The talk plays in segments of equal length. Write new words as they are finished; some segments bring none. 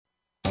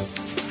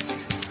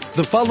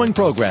The following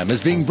program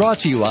is being brought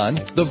to you on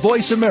the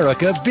Voice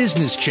America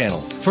Business Channel.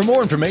 For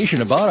more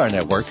information about our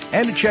network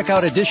and to check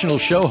out additional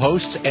show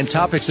hosts and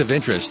topics of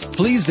interest,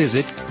 please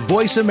visit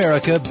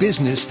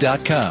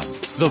voiceamericabusiness.com.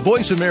 The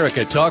Voice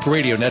America Talk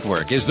Radio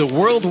Network is the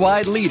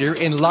worldwide leader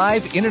in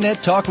live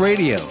Internet talk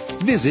radio.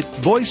 Visit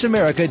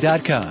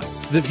voiceamerica.com.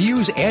 The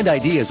views and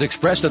ideas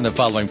expressed on the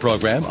following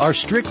program are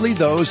strictly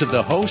those of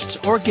the hosts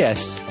or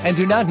guests and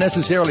do not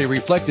necessarily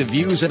reflect the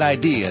views and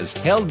ideas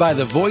held by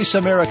the Voice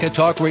America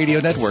Talk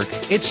Radio Network,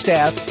 its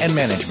staff, and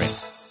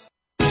management.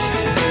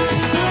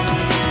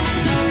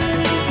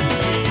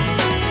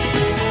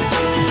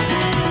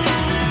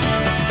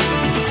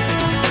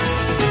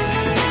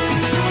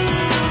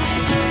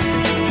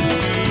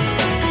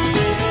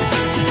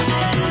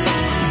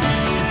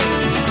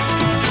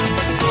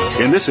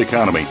 In this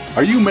economy,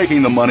 are you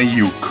making the money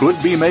you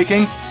could be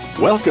making?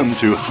 Welcome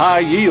to High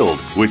Yield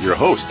with your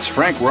hosts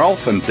Frank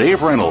Rolfe and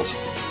Dave Reynolds.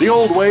 The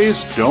old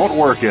ways don't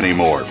work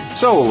anymore,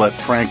 so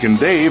let Frank and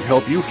Dave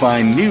help you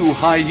find new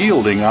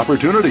high-yielding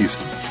opportunities.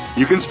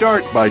 You can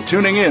start by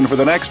tuning in for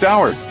the next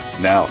hour.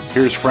 Now,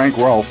 here's Frank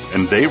Rolfe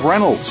and Dave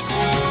Reynolds.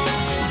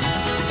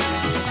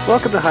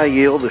 Welcome to High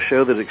Yield, the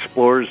show that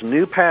explores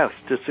new paths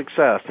to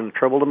success in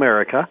troubled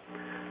America.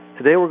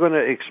 Today we're going to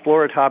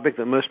explore a topic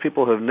that most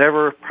people have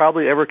never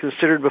probably ever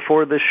considered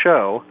before this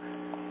show,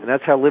 and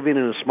that's how living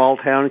in a small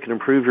town can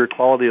improve your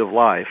quality of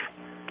life.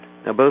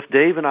 Now, both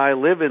Dave and I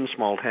live in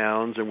small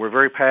towns, and we're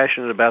very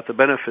passionate about the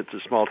benefits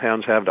that small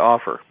towns have to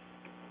offer.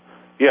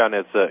 Yeah, and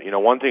it's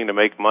one thing to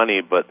make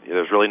money, but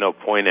there's really no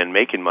point in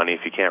making money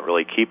if you can't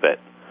really keep it.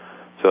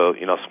 So,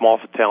 small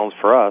towns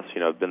for us,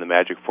 have been the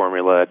magic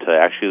formula to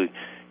actually,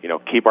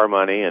 keep our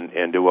money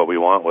and do what we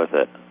want with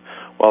it.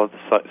 Well,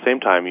 at the same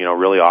time,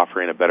 really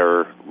offering a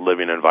better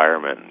living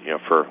environment,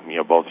 for,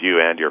 both you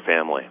and your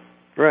family.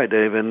 Right,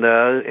 Dave. And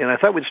I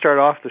thought we'd start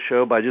off the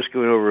show by just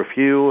going over a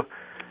few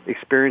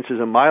experiences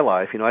in my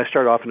life. I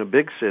started off in a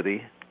big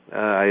city.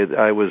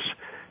 I was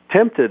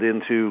tempted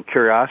into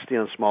curiosity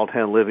on small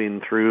town living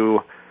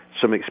through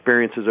some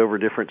experiences over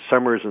different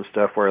summers and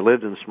stuff where I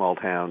lived in small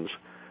towns.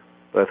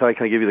 But I thought I'd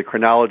kind of give you the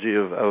chronology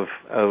of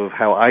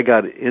how I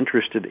got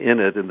interested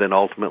in it and then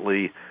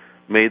ultimately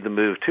made the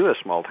move to a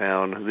small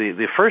town.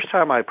 The first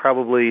time I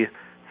probably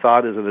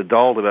thought as an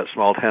adult about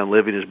small town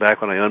living is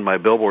back when I owned my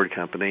billboard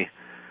company,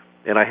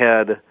 and I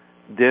had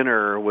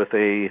dinner with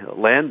a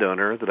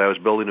landowner that I was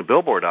building a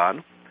billboard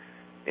on,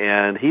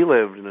 and he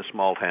lived in a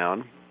small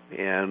town,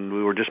 and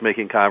we were just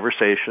making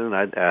conversation, and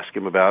I'd ask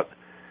him about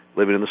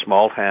living in the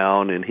small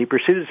town, and he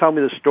proceeded to tell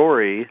me the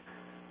story,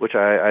 which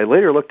I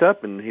later looked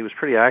up, and he was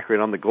pretty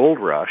accurate on the gold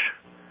rush.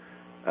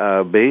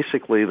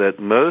 Basically that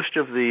most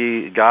of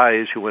the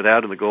guys who went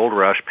out in the gold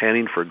rush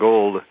panning for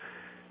gold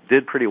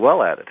did pretty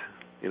well at it.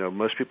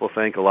 Most people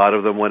think a lot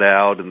of them went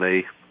out and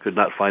they could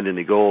not find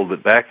any gold,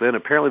 but back then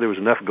apparently there was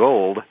enough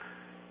gold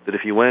that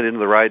if you went into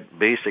the right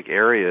basic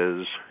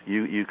areas,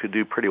 you could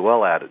do pretty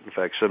well at it. In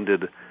fact, some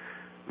did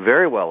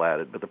very well at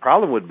it. But the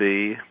problem would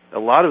be a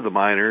lot of the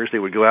miners, they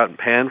would go out and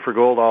pan for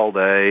gold all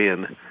day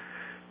and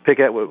pick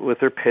at with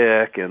their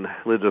pick and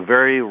lived a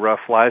very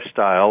rough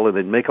lifestyle, and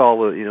they'd make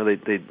all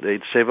the,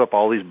 they'd save up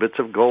all these bits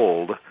of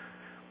gold,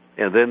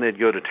 and then they'd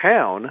go to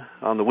town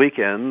on the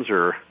weekends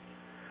or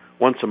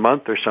once a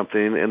month or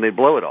something, and they'd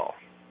blow it all.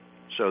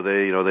 So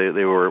they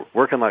were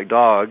working like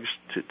dogs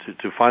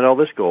to find all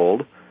this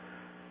gold.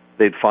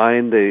 They'd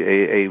find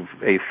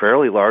a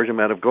fairly large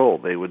amount of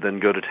gold. They would then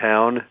go to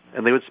town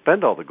and they would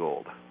spend all the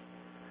gold.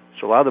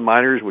 So a lot of the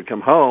miners would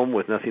come home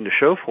with nothing to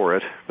show for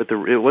it, but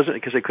it wasn't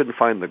because they couldn't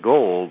find the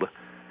gold.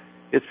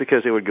 It's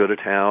because they would go to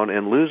town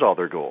and lose all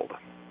their gold.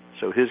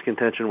 So his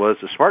contention was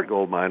the smart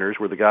gold miners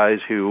were the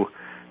guys who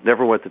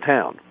never went to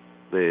town.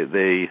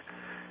 They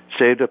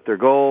saved up their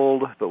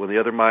gold, but when the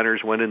other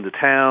miners went into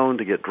town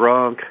to get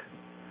drunk,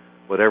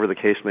 whatever the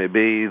case may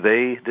be,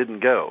 they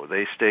didn't go.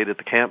 They stayed at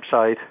the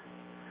campsite.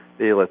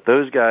 They let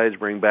those guys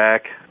bring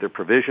back their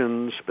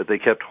provisions, but they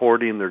kept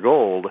hoarding their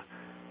gold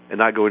and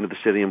not going to the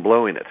city and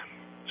blowing it.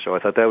 So I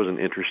thought that was an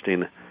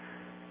interesting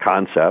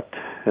concept.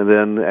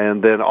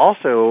 And then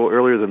also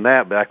earlier than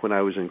that, back when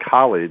I was in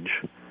college,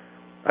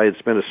 I had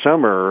spent a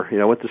summer,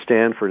 I went to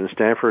Stanford, and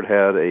Stanford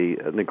had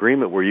an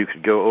agreement where you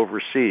could go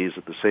overseas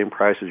at the same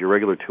price as your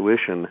regular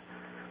tuition.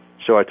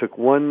 So I took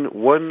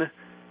one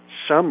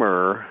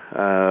summer,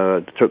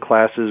 took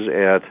classes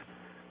at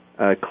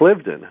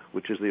Cliveden,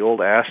 which is the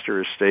old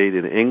Astor estate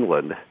in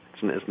England.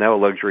 It's now a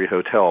luxury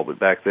hotel, but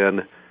back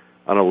then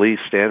on a lease,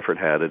 Stanford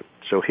had it.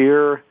 So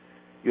here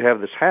you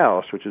have this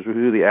house, which is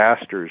who the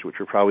Astors, which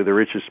were probably the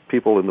richest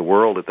people in the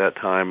world at that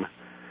time,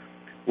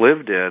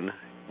 lived in,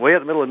 way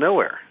out in the middle of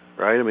nowhere,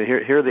 right? I mean,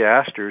 here are the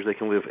Astors. They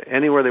can live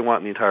anywhere they want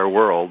in the entire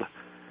world.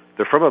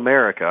 They're from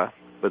America,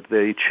 but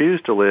they choose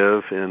to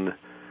live in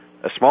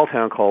a small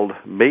town called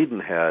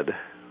Maidenhead,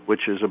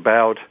 which is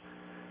about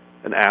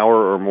an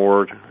hour or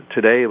more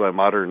today by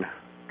modern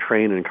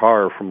train and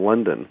car from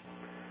London.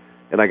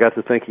 And I got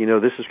to thinking,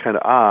 this is kind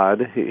of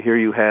odd. Here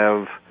you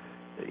have,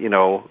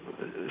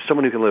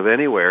 someone who can live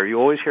anywhere. You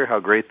always hear how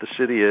great the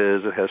city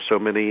is. It has so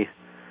many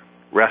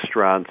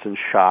restaurants and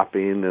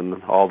shopping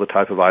and all the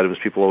type of items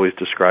people always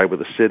describe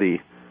with a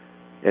city.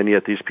 And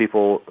yet these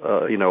people,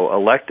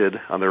 elected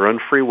on their own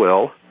free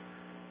will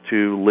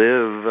to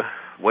live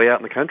way out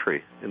in the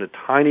country in a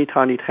tiny,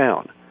 tiny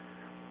town.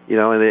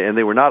 And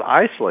they were not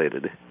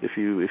isolated. If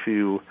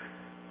you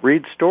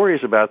read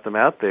stories about them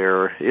out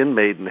there in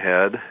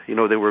Maidenhead, they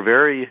were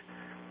very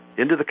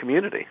into the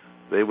community.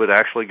 They would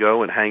actually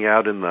go and hang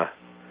out in the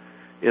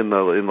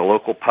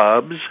local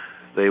pubs.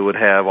 They would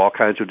have all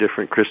kinds of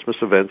different Christmas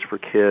events for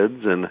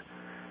kids, and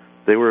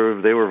they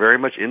were very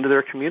much into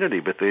their community.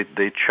 But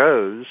they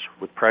chose,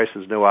 with price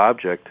as no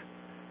object,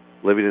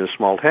 living in a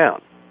small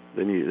town.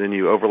 Then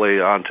you overlay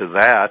onto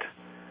that,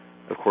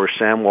 of course,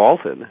 Sam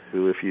Walton,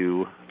 who, if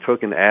you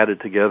took and added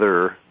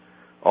together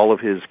all of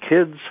his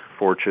kids'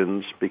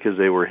 fortunes because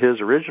they were his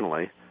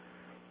originally,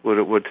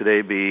 would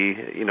today be,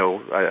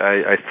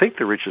 I think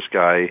the richest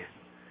guy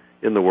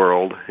in the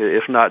world,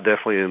 if not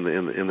definitely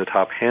in the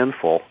top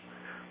handful.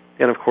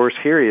 And of course,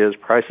 here he is,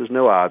 price is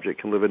no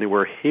object, can live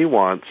anywhere he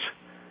wants,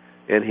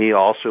 and he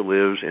also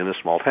lives in a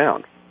small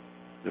town.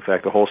 In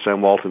fact, the whole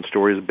Sam Walton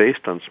story is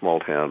based on small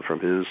town. From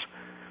his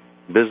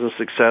business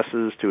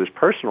successes to his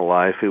personal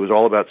life, it was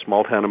all about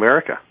small town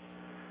America.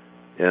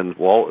 And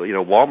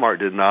Walmart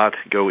did not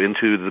go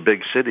into the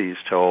big cities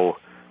till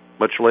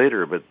much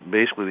later, but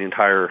basically the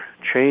entire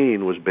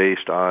chain was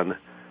based on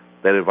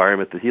that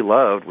environment that he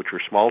loved, which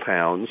were small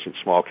towns and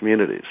small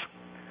communities.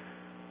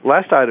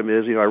 Last item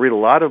is, I read a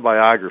lot of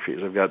biographies.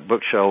 I've got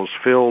bookshelves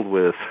filled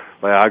with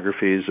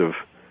biographies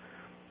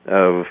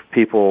of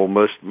people,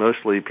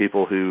 mostly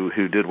people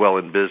who did well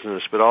in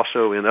business, but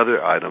also in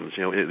other items,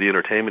 in the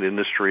entertainment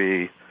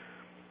industry,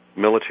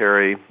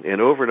 military,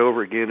 and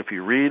over again, if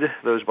you read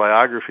those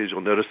biographies,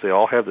 you'll notice they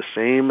all have the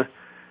same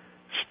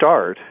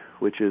start,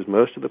 which is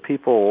most of the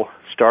people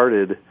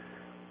started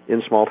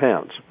in small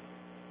towns.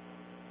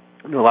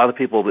 A lot of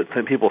people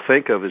people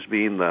think of as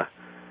being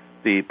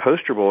the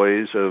poster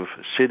boys of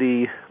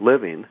city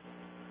living,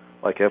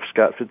 like F.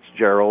 Scott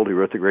Fitzgerald, who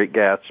wrote The Great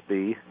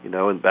Gatsby,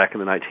 and back in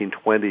the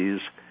 1920s,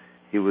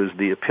 he was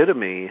the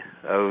epitome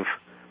of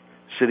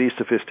city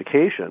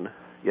sophistication,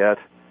 yet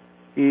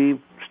he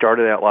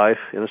started out life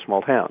in a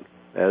small town,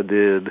 as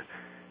did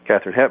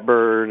Katharine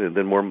Hepburn, and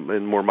then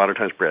in more modern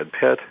times, Brad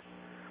Pitt.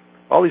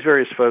 All these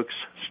various folks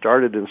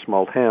started in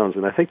small towns,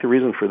 and I think the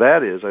reason for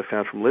that is, I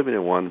found from living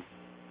in one,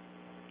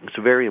 it's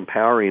a very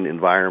empowering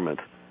environment.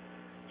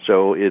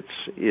 So it's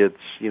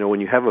when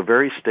you have a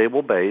very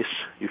stable base,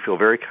 you feel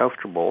very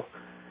comfortable,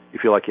 you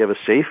feel like you have a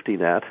safety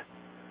net,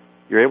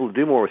 you're able to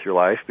do more with your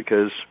life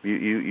because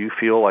you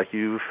feel like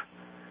you've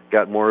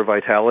got more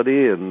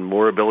vitality and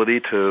more ability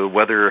to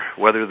weather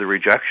the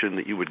rejection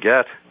that you would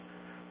get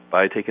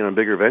by taking on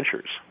bigger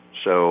ventures.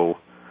 So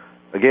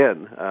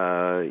again,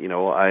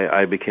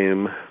 I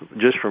became,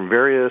 just from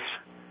various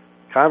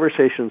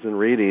conversations and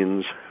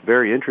readings,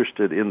 very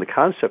interested in the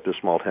concept of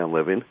small town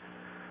living.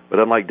 But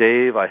unlike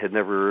Dave, I had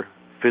never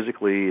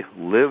physically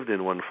lived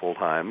in one full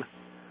time,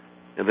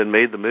 and then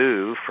made the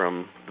move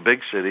from the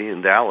big city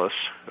in Dallas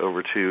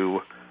over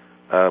to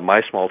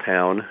my small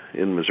town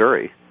in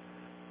Missouri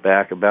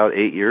back about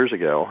 8 years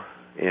ago,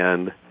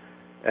 and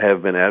I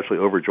have been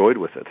absolutely overjoyed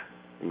with it.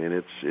 I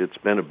mean, it's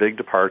been a big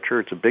departure,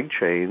 it's a big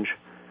change,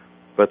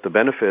 but the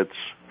benefits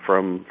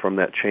from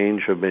that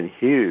change have been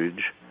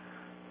huge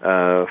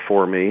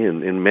for me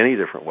in many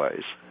different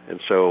ways.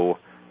 And so,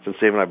 since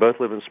Dave and I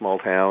both live in small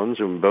towns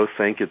and both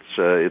think it's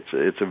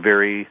a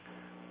very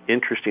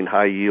interesting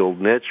high yield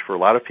niche for a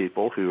lot of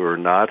people who are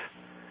not,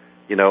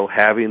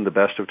 having the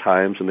best of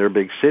times in their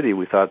big city,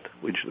 we thought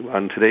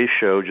on today's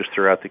show just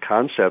throw out the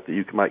concept that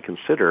you might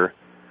consider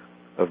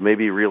of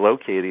maybe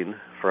relocating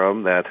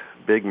from that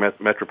big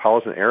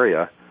metropolitan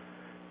area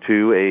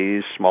to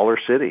a smaller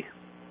city,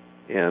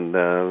 and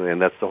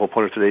that's the whole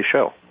point of today's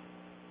show.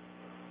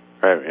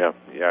 Right.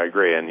 Yeah, I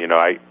agree. And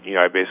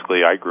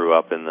I grew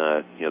up in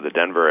the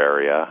Denver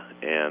area,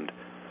 and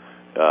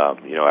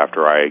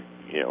after I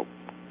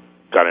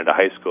got into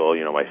high school,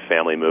 my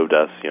family moved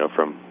us,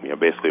 from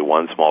basically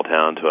one small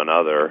town to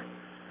another,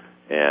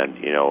 and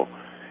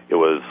it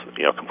was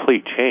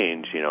complete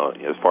change,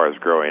 as far as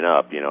growing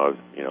up.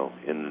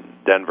 In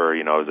Denver,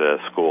 I was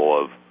at a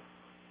school of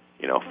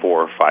 400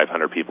 or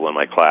 500 people in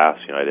my class.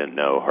 I didn't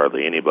know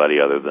hardly anybody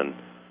other than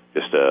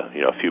just a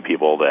few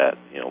people that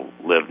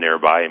lived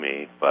nearby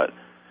me, but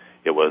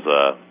it was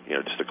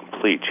just a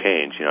complete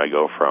change. I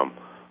go from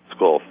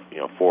school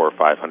of 400 or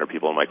 500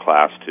 people in my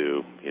class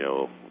to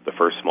the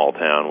first small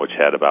town, which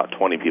had about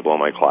 20 people in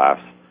my class,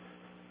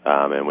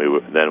 and we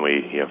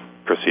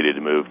proceeded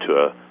to move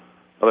to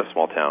another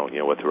small town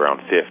with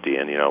around 50.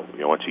 And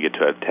once you get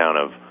to a town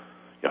of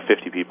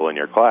 50 people in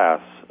your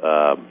class,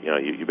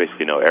 you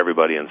basically know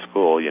everybody in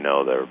school.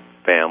 Their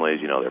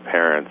families, their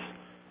parents,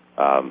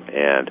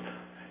 and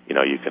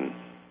you can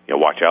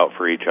watch out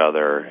for each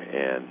other,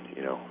 and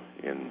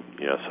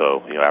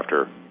so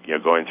after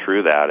going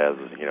through that as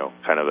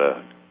kind of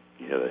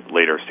the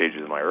later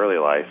stages of my early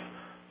life,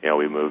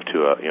 we moved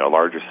to a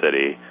larger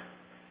city,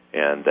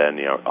 and then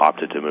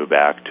opted to move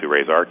back to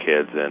raise our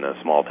kids in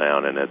a small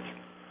town, and it's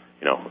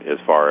as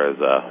far as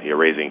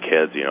raising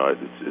kids,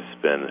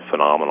 it's been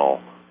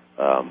phenomenal.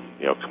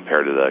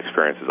 Compared to the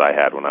experiences I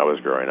had when I was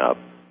growing up.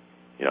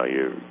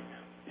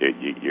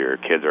 Your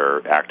kids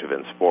are active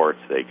in sports.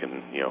 They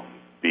can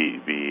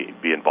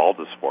be involved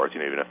in sports,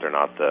 even if they're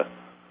not the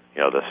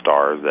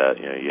stars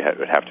that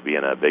would have to be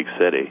in a big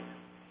city.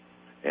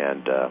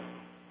 And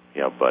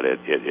but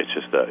it's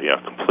just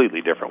a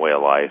completely different way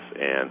of life,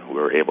 and we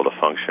were able to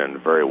function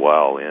very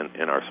well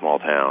in our small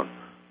town.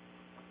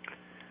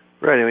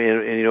 Right. I mean,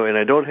 and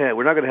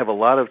we're not going to have a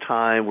lot of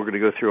time. We're going to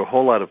go through a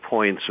whole lot of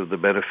points of the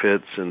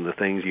benefits and the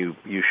things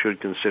you should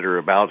consider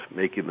about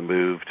making the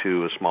move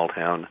to a small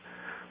town.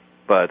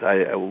 But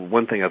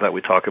one thing I thought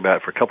we'd talk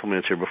about for a couple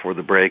minutes here before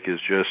the break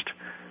is just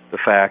the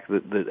fact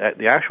that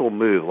the actual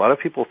move. A lot of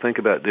people think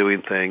about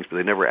doing things, but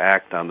they never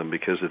act on them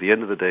because at the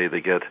end of the day,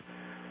 they get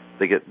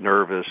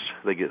nervous,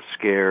 they get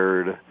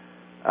scared.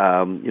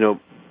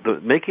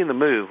 Making the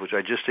move, which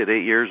I just did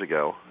 8 years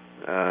ago,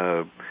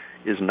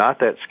 is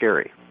not that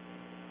scary.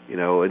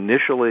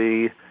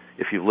 Initially,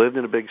 if you've lived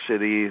in a big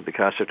city, the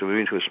concept of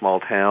moving to a small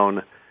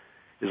town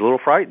is a little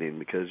frightening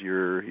because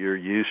you're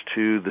used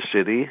to the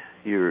city.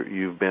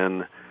 You've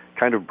been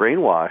kind of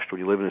brainwashed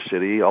when you live in a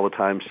city. All the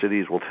time,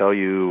 cities will tell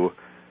you,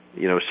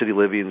 city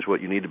living is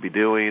what you need to be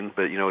doing.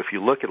 But if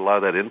you look at a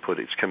lot of that input,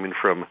 it's coming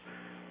from,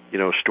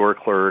 store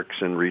clerks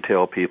and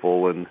retail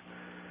people and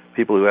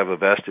people who have a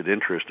vested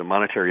interest, a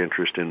monetary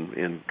interest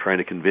in trying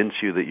to convince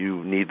you that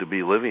you need to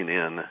be living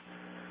in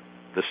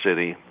the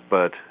city.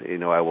 But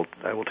I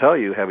will tell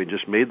you, having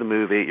just made the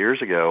move 8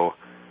 years ago,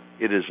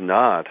 it is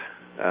not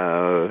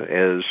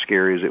as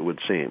scary as it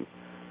would seem.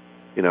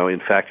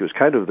 In fact, it was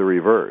kind of the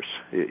reverse.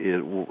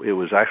 It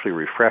was actually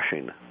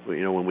refreshing.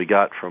 When we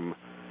got from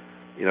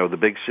the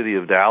big city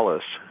of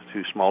Dallas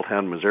to small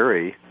town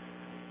Missouri,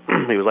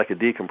 it was like a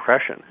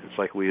decompression. It's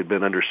like we had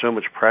been under so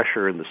much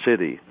pressure in the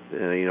city.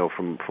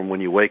 From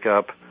when you wake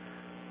up,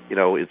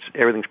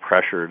 everything's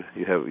pressured.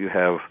 You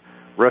have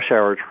rush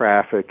hour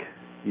traffic.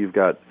 You've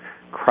got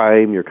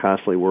crime you're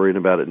constantly worrying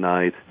about at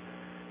night.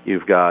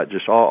 You've got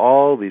just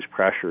all these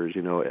pressures.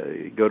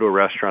 You go to a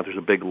restaurant, there's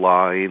a big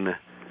line.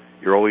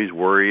 You're always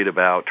worried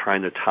about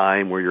trying to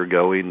time where you're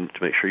going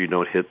to make sure you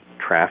don't hit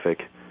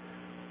traffic.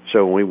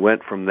 So when we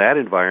went from that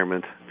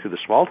environment to the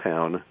small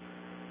town,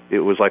 it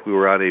was like we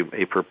were on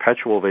a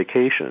perpetual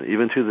vacation.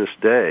 Even to this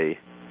day,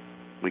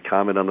 we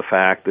comment on the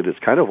fact that it's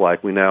kind of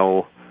like we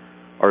now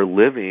are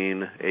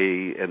living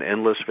an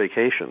endless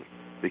vacation,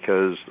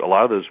 because a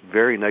lot of those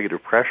very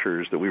negative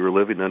pressures that we were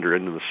living under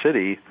into the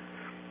city,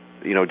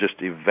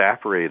 just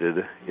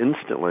evaporated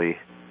instantly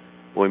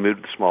when we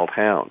moved to the small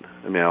town.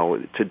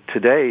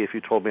 Today, if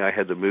you told me I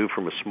had to move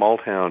from a small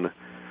town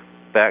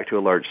back to a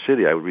large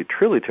city, I would be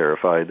truly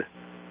terrified,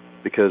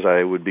 because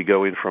I would be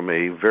going from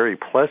a very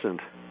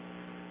pleasant,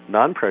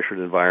 non-pressured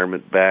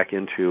environment back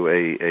into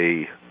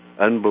a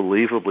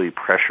unbelievably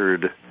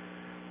pressured,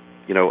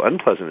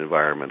 unpleasant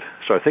environment.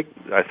 So I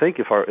think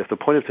if the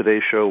point of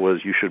today's show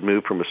was you should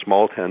move from a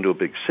small town to a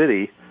big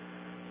city,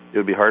 it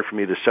would be hard for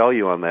me to sell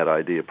you on that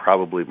idea,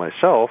 probably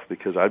myself,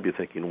 because I'd be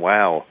thinking,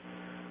 wow,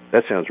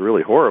 that sounds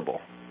really horrible.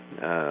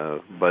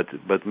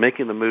 But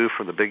making the move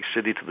from the big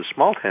city to the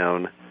small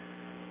town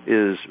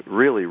is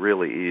really,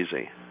 really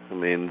easy.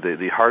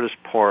 The hardest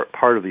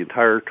part of the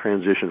entire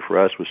transition for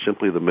us was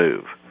simply the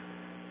move.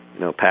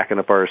 Packing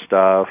up our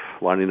stuff,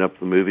 lining up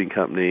the moving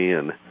company,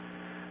 and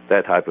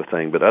that type of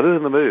thing. But other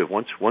than the move,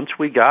 once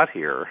we got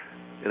here,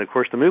 and of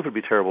course the move would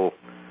be terrible.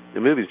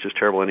 The move is just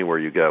terrible anywhere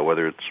you go,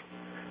 whether it's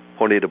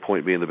point A to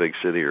point B in the big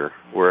city or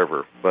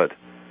wherever. But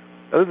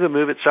other than the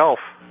move itself,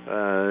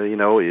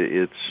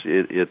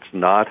 it's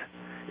not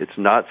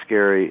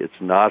scary. It's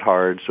not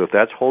hard. So if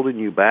that's holding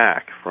you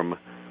back from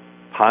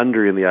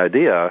pondering the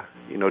idea,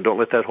 don't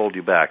let that hold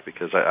you back,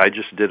 because I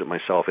just did it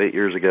myself 8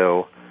 years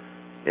ago,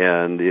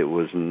 and it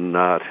was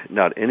not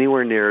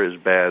anywhere near as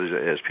bad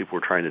as people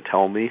were trying to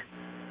tell me,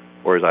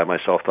 or as I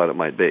myself thought it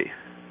might be.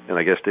 And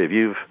I guess, Dave,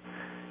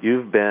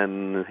 you've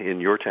been in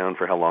your town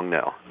for how long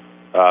now?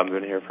 I've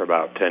been here for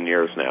about 10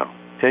 years now.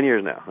 10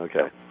 years now.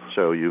 Okay.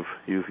 So you've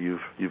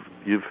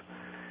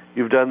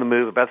done the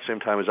move about the same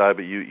time as I,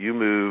 but you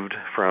moved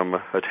from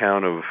a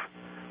town of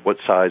what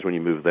size when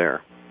you moved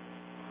there?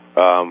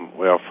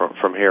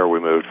 From here we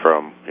moved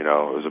from, it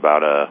was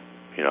about a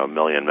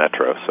million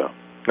metro, so.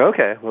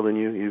 Okay. Well,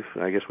 then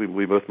I guess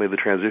we both made the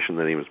transition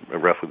then. It was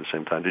roughly the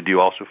same time. Did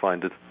you also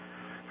find it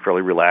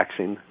fairly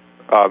relaxing?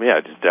 Yeah,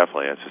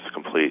 definitely. It's just a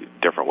complete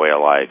different way of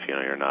life.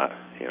 You're not,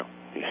 you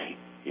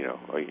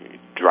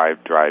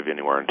drive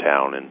anywhere in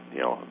town in,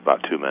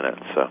 about 2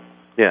 minutes, so.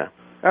 Yeah.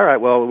 All right.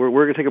 Well, we're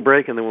going to take a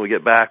break, and then when we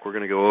get back, we're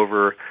going to go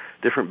over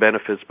different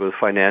benefits, both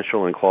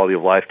financial and quality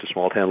of life, to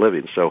small town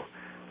living. So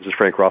this is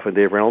Frank Rolfe and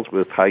Dave Reynolds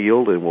with High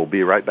Yield, and we'll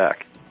be right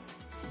back.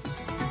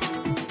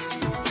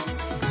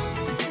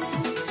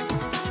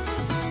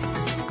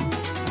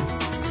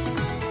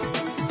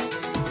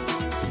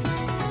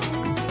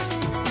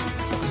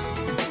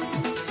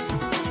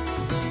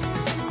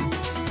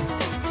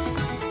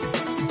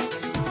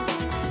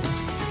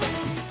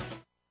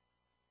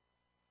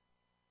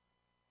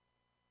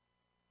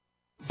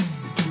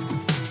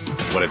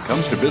 When it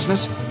comes to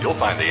business, you'll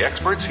find the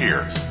experts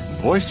here.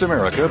 Voice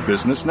America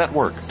Business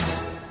Network.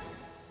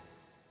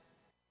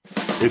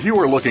 If you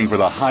are looking for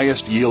the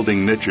highest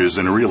yielding niches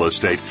in real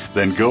estate,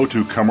 then go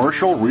to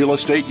Commercial Real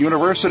Estate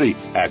University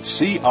at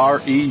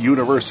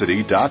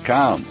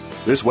CREUniversity.com.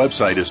 This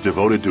website is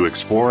devoted to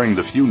exploring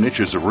the few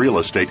niches of real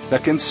estate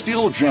that can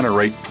still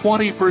generate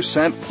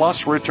 20%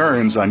 plus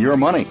returns on your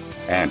money,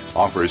 and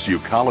offers you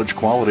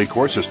college-quality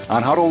courses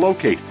on how to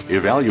locate,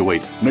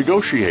 evaluate,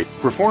 negotiate,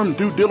 perform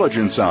due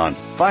diligence on,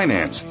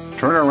 finance,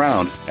 turn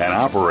around, and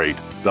operate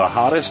the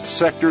hottest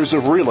sectors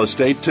of real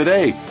estate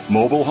today: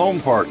 mobile home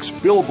parks,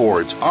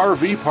 billboards,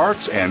 RV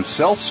parks, and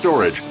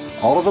self-storage.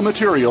 All of the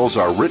materials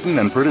are written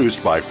and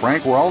produced by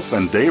Frank Rolfe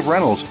and Dave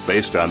Reynolds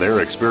based on their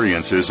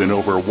experiences in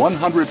over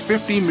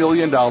 $150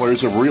 million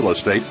of real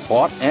estate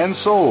bought and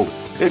sold.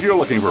 If you're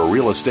looking for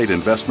real estate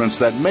investments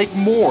that make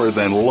more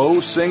than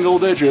low single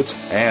digits,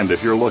 and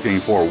if you're looking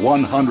for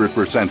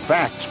 100%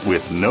 facts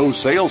with no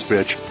sales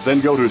pitch, then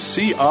go to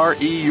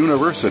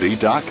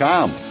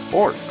CREUniversity.com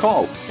or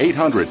call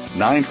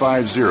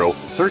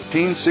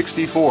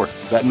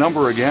 800-950-1364. That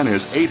number again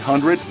is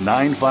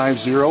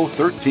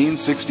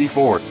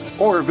 800-950-1364.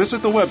 Or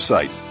visit the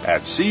website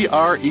at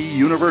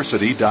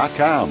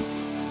CREUniversity.com.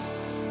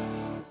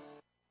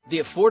 The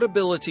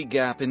affordability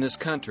gap in this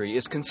country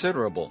is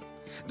considerable.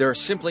 There are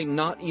simply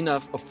not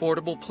enough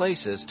affordable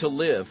places to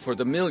live for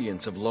the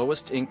millions of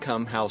lowest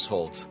income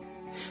households.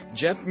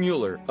 Jeff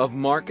Mueller of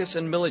Marcus &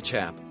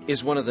 Millichap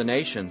is one of the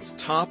nation's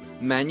top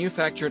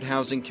manufactured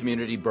housing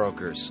community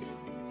brokers.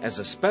 As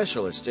a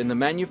specialist in the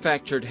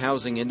manufactured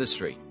housing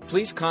industry,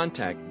 please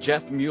contact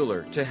Jeff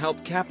Mueller to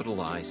help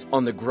capitalize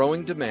on the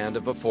growing demand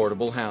of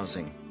affordable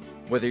housing.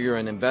 Whether you're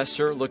an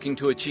investor looking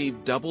to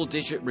achieve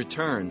double-digit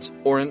returns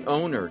or an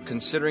owner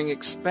considering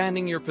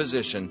expanding your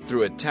position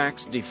through a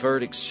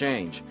tax-deferred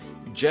exchange,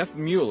 Jeff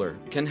Mueller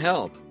can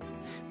help.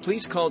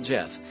 Please call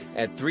Jeff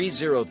at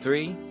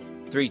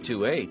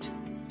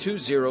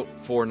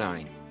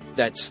 303-328-2049.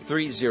 That's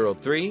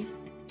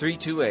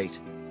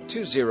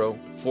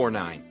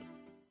 303-328-2049.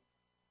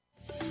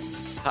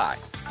 Hi,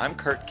 I'm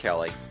Kurt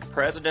Kelly,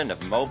 president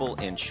of Mobile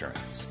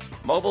Insurance.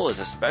 Mobile is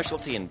a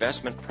specialty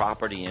investment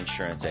property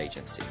insurance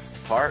agency.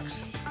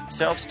 Parks,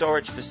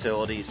 self-storage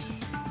facilities,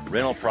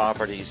 rental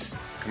properties,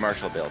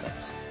 commercial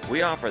buildings.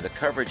 We offer the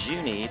coverage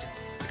you need,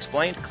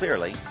 explained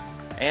clearly,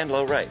 and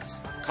low rates.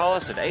 Call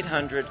us at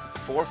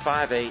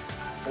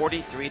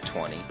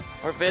 800-458-4320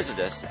 or visit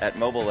us at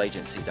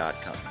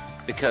mobileagency.com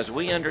because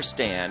we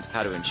understand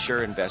how to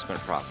insure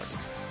investment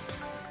properties.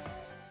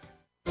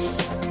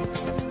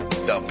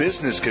 The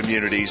business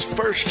community's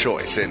first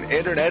choice in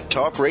Internet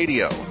Talk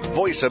Radio.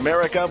 Voice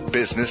America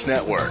Business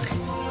Network.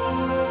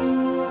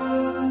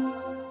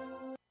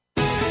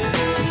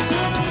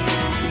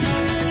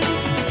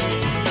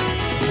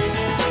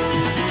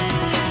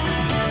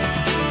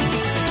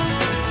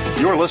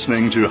 You're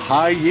listening to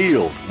High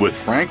Yield with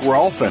Frank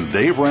Rolfe and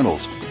Dave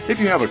Reynolds. If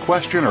you have a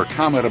question or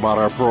comment about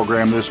our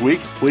program this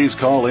week, please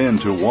call in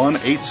to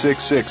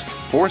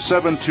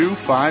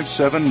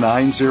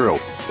 1-866-472-5790.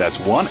 That's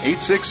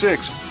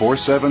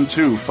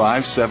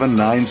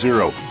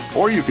 1-866-472-5790.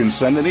 Or you can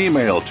send an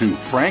email to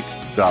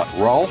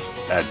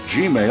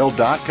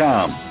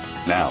frank.rolfe@gmail.com.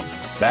 Now,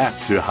 back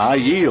to High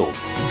Yield.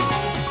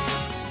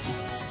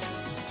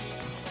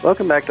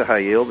 Welcome back to High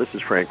Yield. This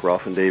is Frank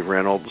Rolfe and Dave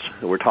Reynolds.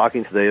 We're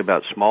talking today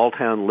about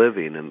small-town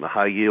living and the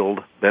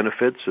high-yield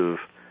benefits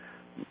of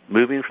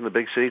moving from the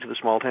big city to the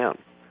small town.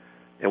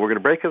 And we're going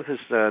to break up this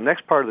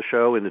next part of the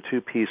show into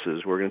two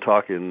pieces. We're going to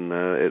talk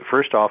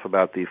first off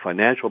about the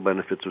financial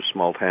benefits of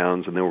small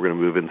towns, and then we're going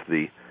to move into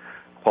the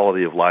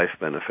quality of life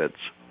benefits.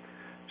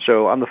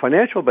 So on the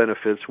financial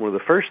benefits, one of the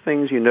first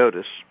things you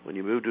notice when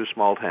you move to a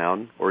small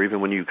town, or even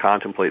when you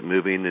contemplate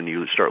moving and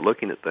you start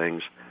looking at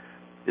things,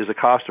 is the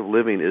cost of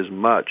living is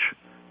much,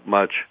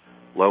 much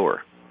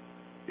lower.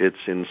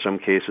 It's in some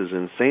cases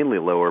insanely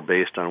lower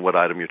based on what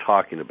item you're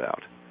talking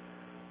about.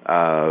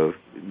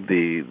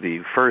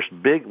 The first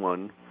big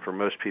one for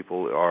most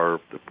people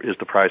is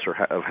the price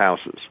of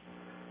houses.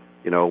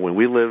 You know, when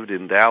we lived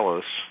in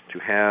Dallas, to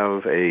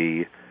have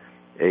a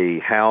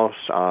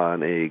house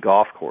on a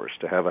golf course,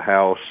 to have a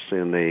house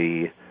in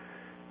a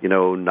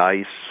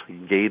nice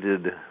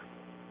gated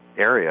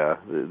area,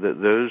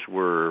 those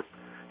were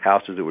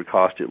houses that would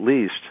cost at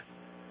least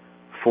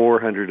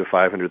 $400,000 to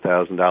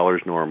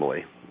 $500,000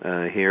 normally.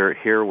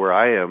 Here where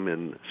I am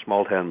in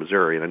small town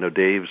Missouri, and I know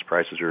Dave's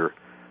prices are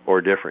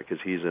different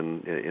because he's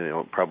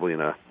probably in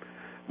a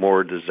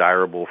more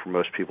desirable for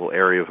most people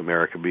area of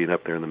America, being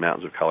up there in the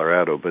mountains of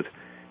Colorado. But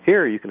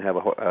here you can have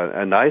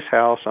a nice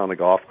house on a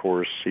golf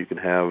course. You can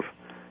have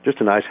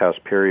just a nice house,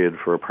 period,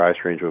 for a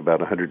price range of about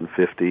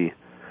 $150,000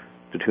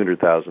 to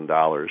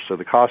 $200,000. So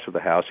the cost of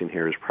the housing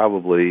here is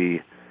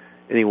probably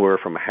anywhere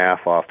from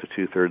half off to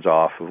two-thirds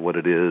off of what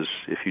it is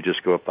if you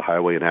just go up the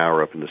highway an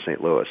hour up into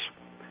St. Louis.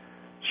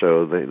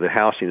 So the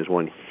housing is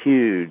one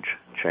huge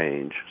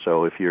change.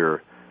 So if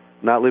you're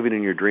not living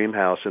in your dream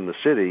house in the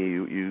city,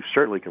 you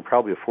certainly can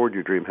probably afford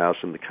your dream house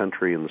in the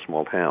country in the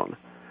small town.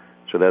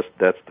 So that's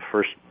the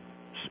first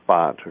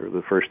spot, or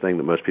the first thing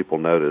that most people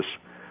notice.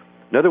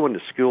 Another one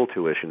is school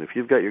tuition. If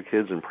you've got your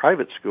kids in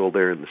private school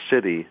there in the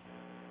city,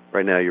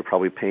 right now you're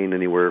probably paying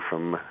anywhere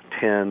from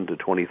 $10,000 to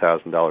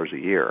 $20,000 a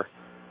year.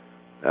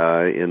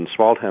 In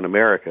small-town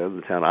America,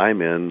 the town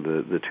I'm in,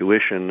 the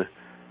tuition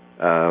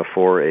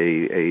for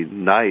a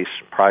nice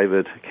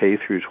private K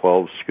through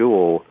 12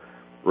 school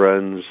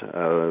runs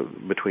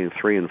between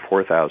 $3,000 and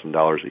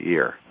 $4,000 a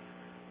year.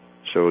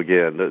 So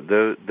again,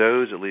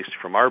 those, at least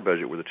from our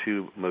budget, were the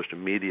two most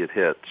immediate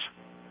hits,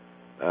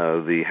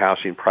 the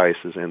housing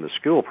prices and the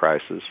school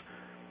prices.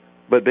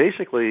 But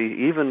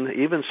basically,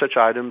 even such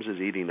items as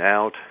eating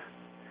out,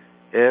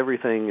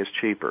 everything is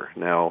cheaper.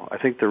 Now, I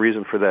think the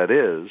reason for that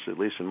is, at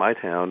least in my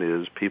town,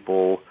 is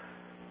people,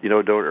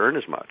 don't earn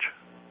as much.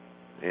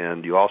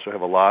 And you also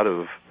have a lot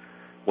of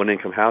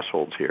one-income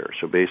households here.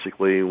 So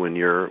basically, when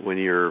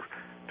your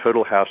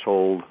total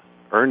household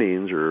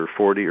earnings are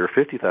 $40,000 or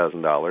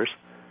 $50,000,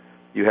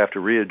 you have to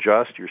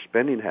readjust your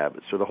spending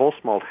habits. So the whole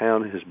small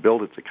town has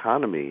built its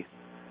economy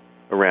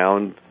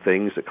around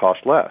things that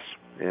cost less.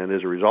 And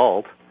as a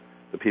result,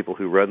 the people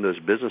who run those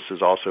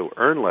businesses also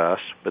earn less,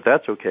 but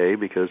that's okay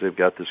because they've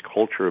got this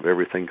culture of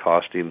everything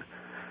costing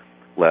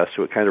less,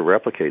 so it kind of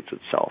replicates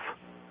itself.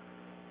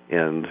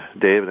 And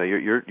Dave, now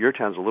your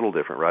town's a little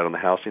different, right, on the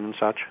housing and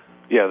such?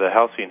 Yeah, the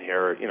housing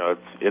here,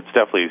 it's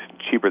definitely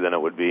cheaper than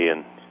it would be,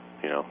 and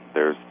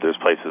there's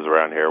places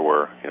around here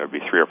where it'd be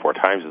 3 or 4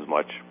 times as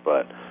much,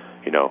 but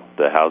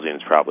the housing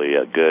is probably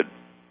a good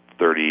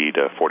 30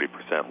 to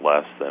 40%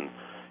 less than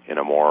in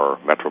a more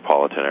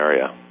metropolitan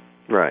area.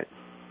 Right.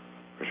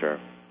 For sure.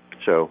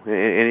 So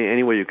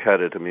any way you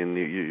cut it, I mean,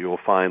 you'll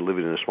find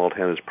living in a small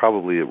town is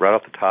probably right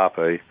off the top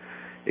a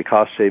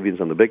cost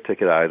savings on the big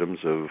ticket items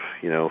of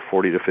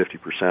 40 to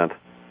 50%, and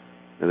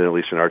then at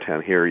least in our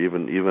town here,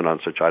 even on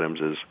such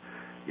items as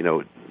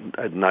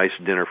a nice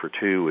dinner for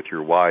two with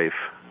your wife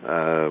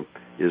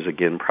is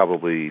again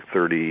probably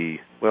 30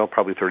 to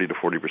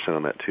 40%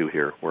 on that too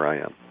here where I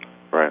am.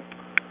 Right.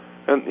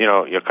 And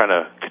you're kind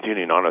of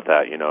continuing on with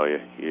that. You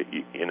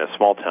in a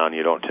small town,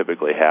 you don't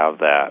typically have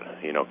that.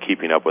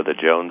 Keeping up with the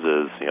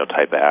Joneses,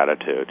 type of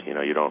attitude.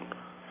 You don't.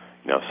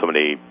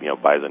 Somebody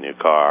buys a new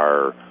car,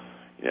 or,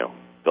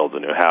 builds a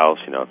new house.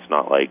 It's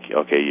not like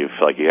you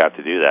feel like you have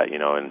to do that.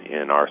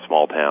 In our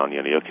small town,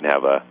 you can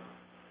have a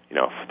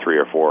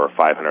 $300,000 or $400,000 or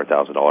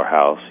 $500,000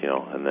 house.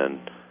 And then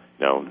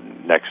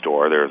next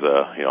door there's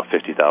a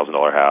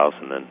 $50,000 house,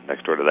 and then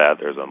next door to that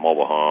there's a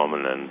mobile home,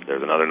 and then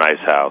there's another nice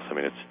house. I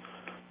mean, it's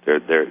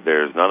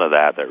there's none of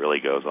that really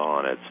goes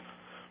on.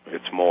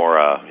 It's more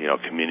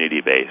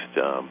community based.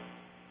 You'll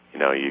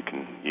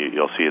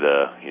see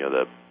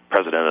the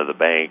president of the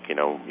bank.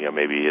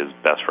 Maybe his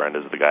best friend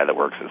is the guy that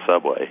works at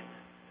Subway.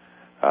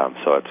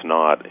 So it's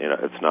not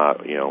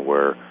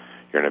where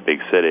you're in a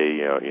big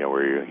city.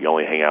 Where you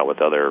only hang out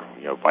with other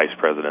vice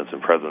presidents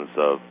and presidents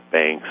of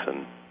banks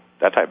and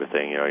that type of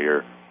thing.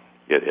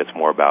 It's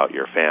more about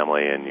your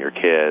family and your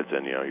kids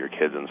and your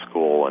kids in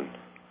school and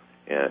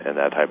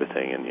that type of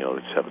thing. And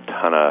just have a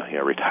ton of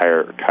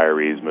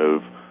retirees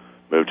move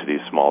to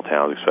these small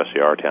towns,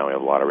 especially our town. We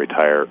have a lot of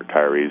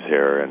retirees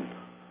here, and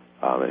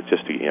it's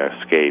just to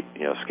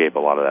escape a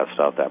lot of that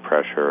stuff, that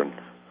pressure, and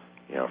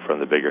from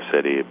the bigger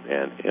city.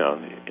 And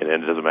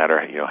it doesn't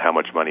matter how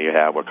much money you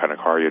have, what kind of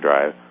car you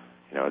drive.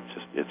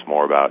 It's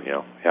more about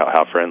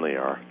how friendly you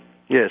are.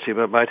 Yeah, see,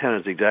 but my town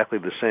is exactly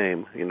the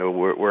same.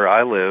 Where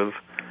I live,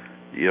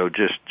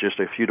 just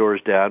a few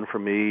doors down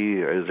from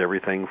me is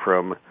everything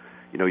from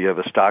you have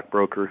a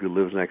stockbroker who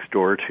lives next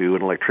door to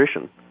an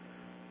electrician.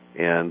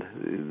 And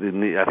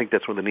I think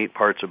that's one of the neat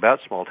parts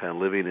about small town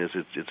living is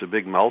it's a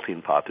big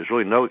melting pot. There's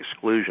really no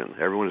exclusion.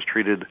 Everyone is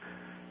treated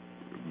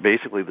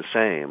basically the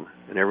same,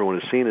 and everyone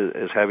is seen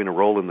as having a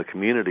role in the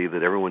community,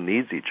 that everyone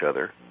needs each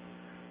other,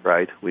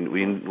 right? We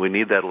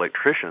need that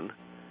electrician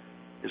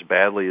as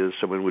badly as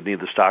someone would need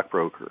the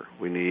stockbroker.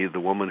 We need the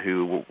woman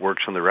who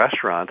works in the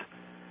restaurant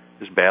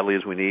as badly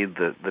as we need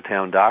the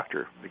town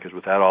doctor, because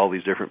without all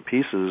these different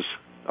pieces,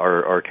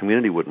 our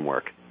community wouldn't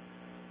work.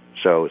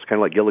 So it's kind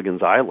of like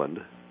Gilligan's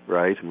Island,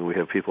 right? I mean, we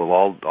have people of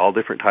all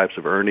different types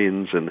of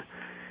earnings and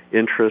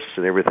interests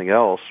and everything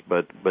else,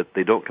 but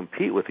they don't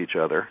compete with each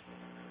other.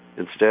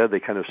 Instead, they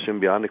kind of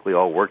symbiotically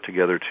all work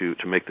together to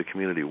make the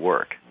community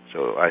work.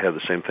 So I have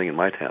the same thing in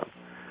my town.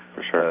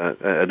 For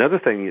sure. Another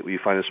thing you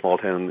find in small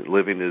town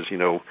living is,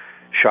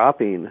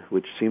 shopping,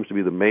 which seems to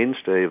be the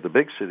mainstay of the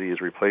big city, is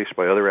replaced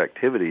by other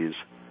activities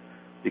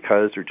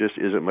because there just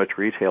isn't much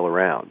retail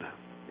around.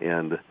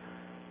 And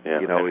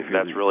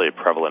that's really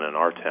prevalent in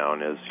our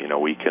town. Is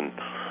we can,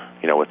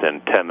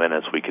 within 10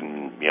 minutes we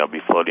can be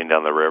floating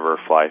down the river,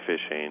 fly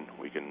fishing.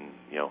 We can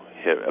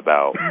hit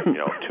about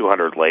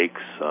 200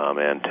 lakes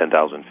and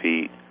 10,000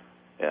 feet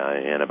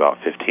in about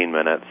 15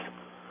 minutes.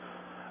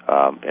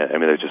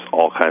 There's just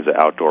all kinds of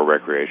outdoor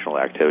recreational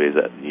activities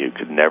that you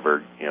could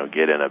never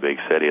get in a big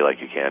city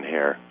like you can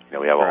here.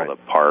 We have all the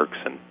parks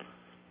and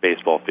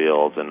baseball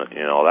fields and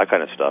all that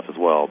kind of stuff as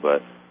well,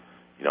 but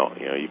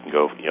you can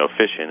go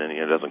fishing, and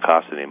it doesn't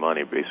cost any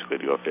money basically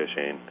to go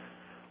fishing.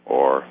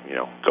 or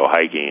go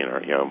hiking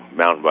or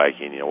mountain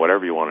biking,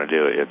 whatever you want to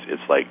do.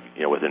 It's like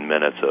within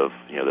minutes of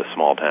this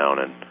small town,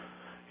 and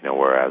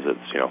whereas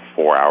it's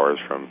 4 hours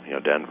from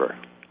Denver.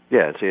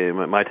 Yeah,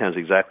 my town's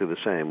exactly the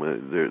same.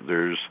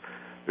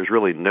 There's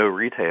really no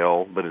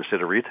retail, but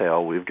instead of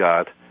retail, we've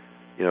got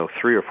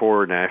 3 or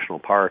 4 national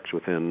parks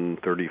within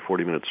 30,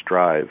 40 minutes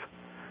drive.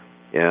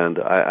 And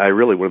I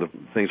really, one of the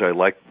things I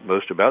like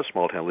most about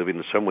small town living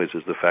in some ways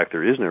is the fact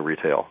there is no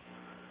retail,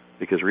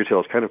 because retail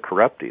is kind of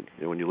corrupting.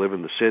 When you live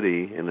in the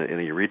city in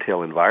a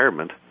retail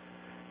environment,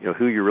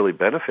 who you're really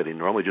benefiting,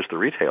 normally just the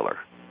retailer.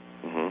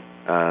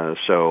 Mm-hmm.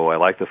 So I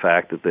like the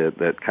fact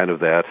that kind of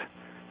that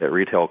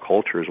retail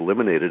culture is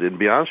eliminated. And to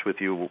be honest with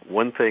you,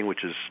 one thing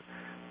which is,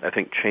 I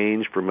think,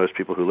 changed for most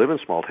people who live in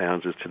small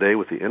towns is today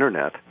with the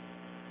internet,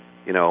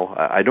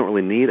 I don't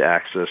really need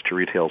access to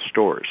retail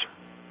stores.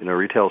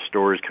 Retail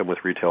stores come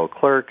with retail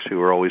clerks who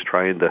are always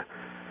trying to,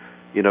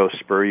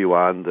 spur you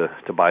on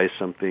to buy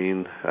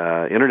something.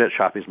 Internet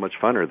shopping is much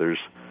funner.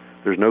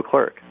 There's no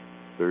clerk.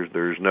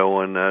 There's no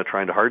one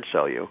trying to hard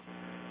sell you.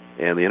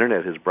 And the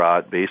internet has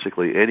brought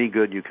basically any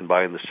good you can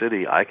buy in the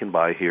city, I can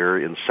buy here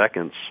in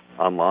seconds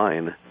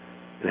online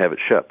and have it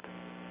shipped.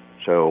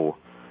 So,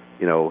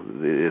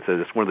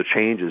 it's one of the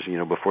changes,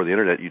 before the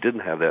internet you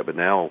didn't have that, but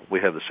now we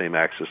have the same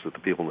access that the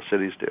people in the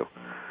cities do.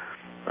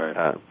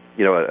 Right.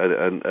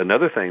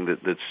 Another thing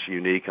that's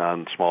unique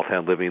on small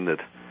town living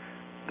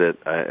that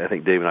I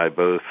think Dave and I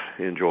both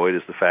enjoyed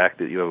is the fact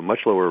that you have a much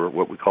lower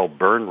what we call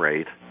burn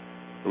rate.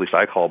 At least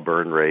I call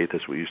burn rate.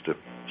 That's what we used to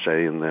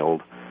say in the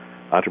old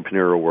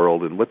entrepreneurial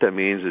world. And what that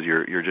means is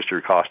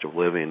your cost of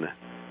living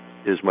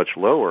is much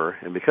lower,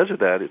 and because of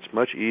that, it's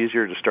much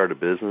easier to start a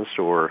business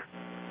or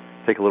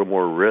take a little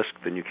more risk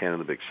than you can in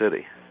the big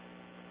city.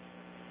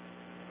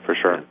 For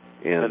sure.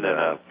 And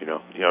then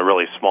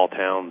really small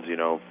towns,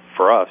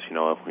 for us,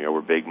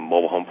 we're big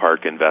mobile home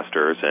park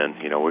investors, and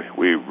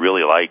we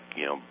really like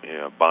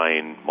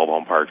buying mobile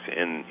home parks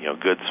in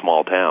good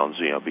small towns,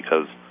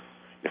 because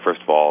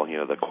first of all,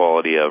 the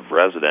quality of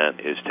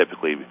resident is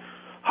typically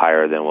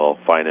higher than we'll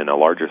find in a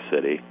larger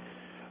city,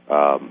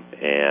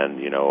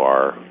 and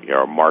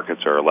our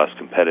markets are less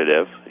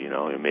competitive.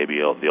 Maybe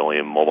the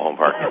only mobile home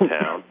park in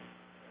town,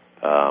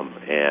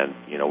 and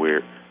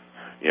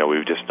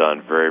we've just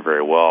done very,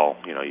 very well.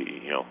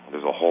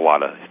 There's a whole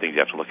lot of things you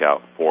have to look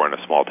out for in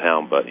a small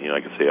town, but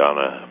I can say on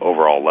an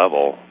overall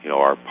level,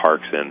 our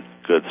parks in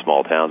good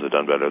small towns have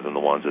done better than the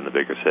ones in the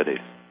bigger cities.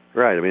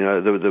 Right. I mean,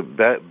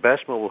 the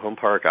best mobile home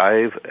park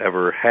I've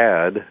ever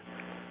had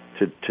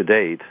to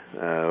date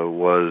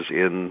was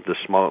in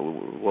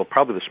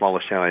probably the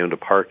smallest town I owned a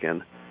park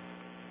in.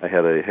 I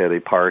had a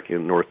park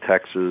in North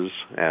Texas,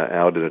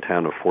 out in a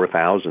town of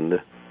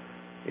 4,000.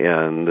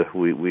 And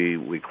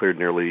we cleared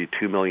nearly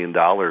 $2 million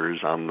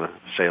on the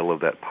sale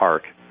of that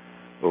park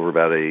over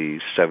about a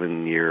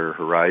 7-year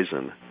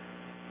horizon.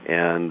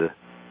 And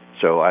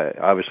so I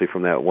obviously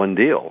from that one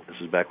deal, this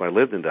is back when I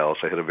lived in Dallas,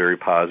 I had a very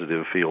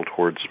positive feel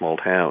towards small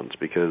towns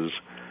because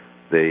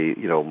they,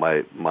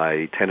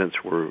 my tenants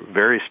were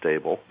very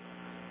stable.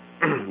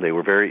 They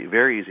were very,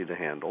 very easy to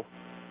handle.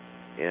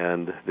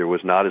 And there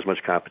was not as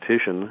much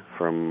competition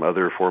from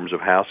other forms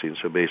of housing.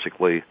 So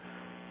basically,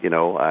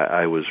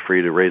 I was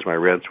free to raise my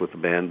rents with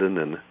abandon,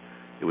 and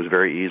it was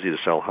very easy to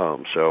sell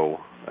homes. So,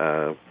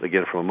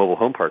 again, from a mobile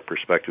home park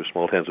perspective,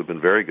 small towns have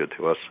been very good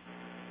to us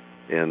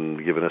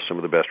and given us some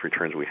of the best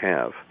returns we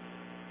have.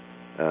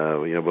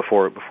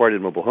 Before I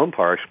did mobile home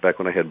parks, back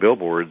when I had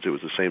billboards, it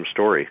was the same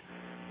story.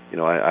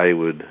 I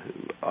would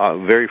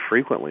very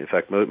frequently, in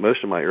fact,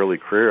 most of my early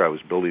career, I was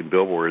building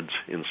billboards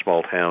in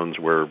small towns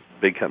where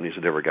big companies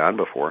had never gone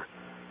before.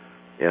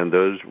 And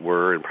those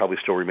were, and probably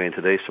still remain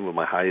today, some of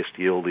my highest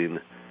yielding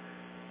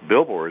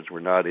billboards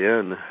were not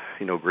in,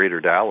 greater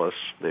Dallas.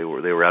 They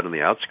were out in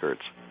the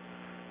outskirts.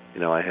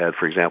 I had,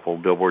 for example,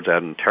 billboards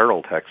out in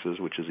Terrell, Texas,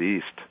 which is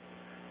east.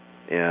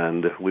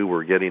 And we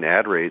were getting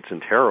ad rates in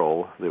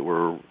Terrell that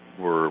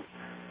were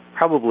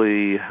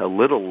probably a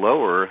little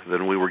lower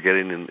than we were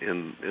getting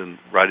in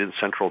right in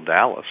central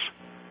Dallas.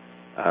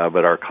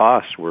 But our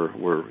costs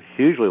were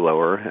hugely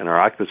lower, and our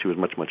occupancy was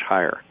much, much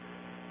higher.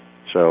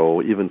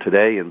 So even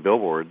today in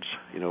billboards,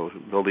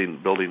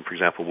 building, for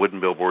example, wooden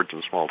billboards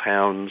in small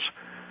towns,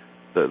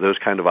 those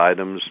kind of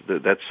items,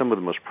 that's some of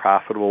the most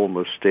profitable,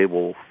 most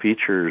stable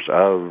features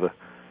of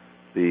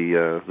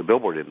the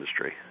billboard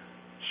industry.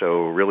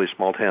 So really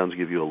small towns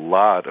give you a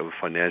lot of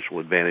financial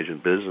advantage in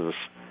business,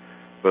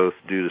 both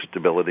due to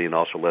stability and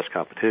also less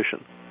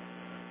competition.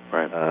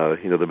 Right.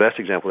 The best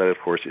example of that,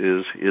 of course,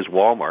 is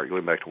Walmart.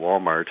 Going back to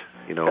Walmart,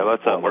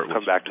 let's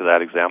come back to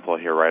that example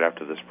here right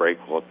after this break.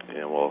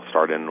 We'll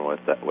start in with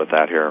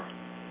that here.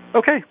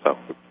 Okay. So,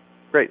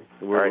 great.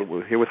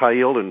 We're here with High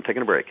Yield and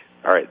taking a break.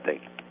 All right.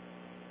 Thank you.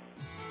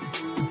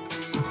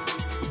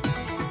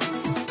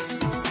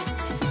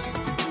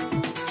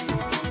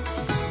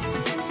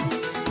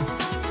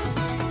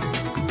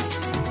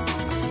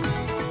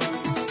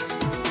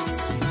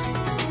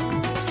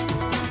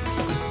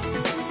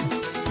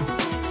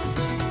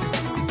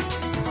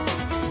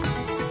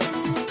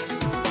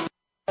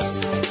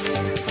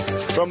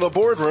 From the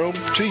boardroom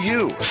to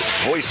you.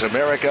 Voice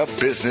America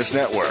Business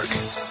Network.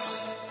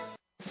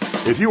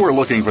 If you are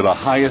looking for the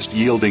highest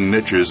yielding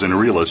niches in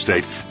real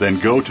estate, then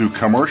go to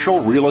Commercial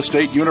Real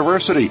Estate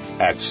University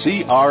at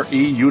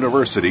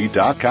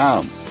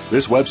CREUniversity.com.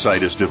 This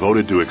website is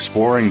devoted to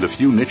exploring the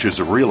few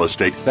niches of real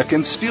estate that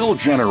can still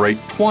generate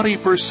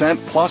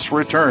 20% plus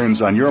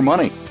returns on your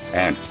money,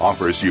 and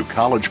offers you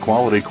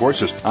college-quality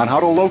courses on how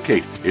to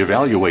locate,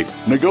 evaluate,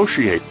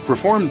 negotiate,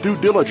 perform due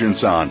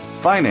diligence on,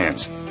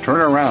 finance,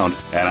 turn around,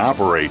 and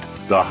operate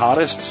the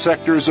hottest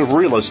sectors of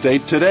real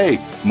estate today: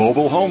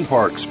 mobile home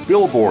parks,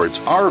 billboards,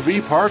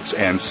 RV parks,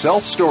 and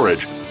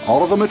self-storage.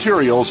 All of the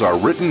materials are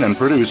written and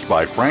produced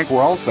by Frank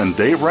Rolfe and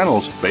Dave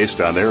Reynolds based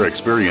on their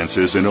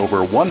experiences in over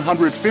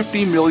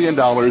 $150 million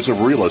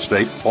of real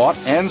estate bought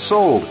and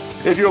sold.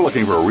 If you're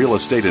looking for real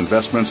estate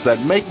investments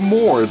that make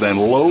more than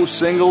low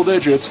single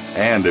digits,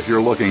 and if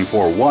you're looking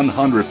for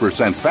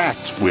 100%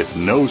 facts with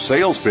no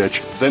sales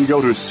pitch, then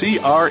go to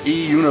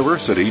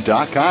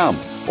CREUniversity.com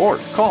or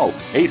call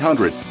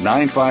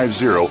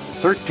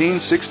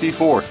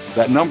 800-950-1364.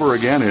 That number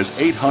again is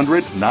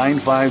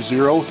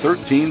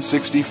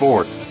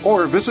 800-950-1364.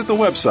 Or visit the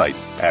website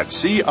at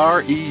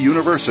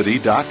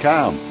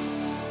CREUniversity.com.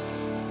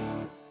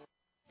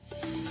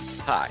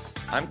 Hi,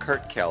 I'm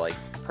Kurt Kelly,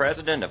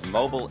 President of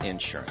Mobile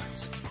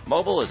Insurance.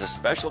 Mobile is a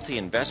specialty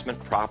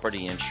investment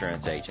property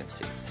insurance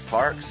agency.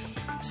 Parks,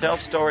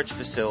 self-storage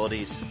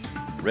facilities,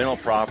 rental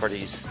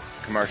properties,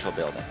 commercial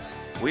buildings.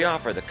 We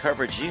offer the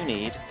coverage you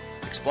need,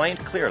 explained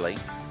clearly,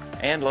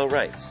 and low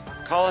rates.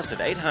 Call us at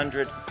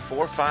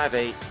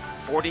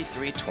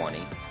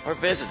 800-458-4320 or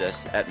visit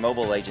us at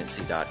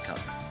mobileagency.com,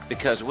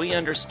 because we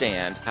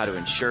understand how to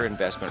insure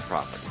investment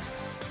properties.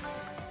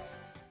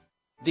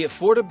 The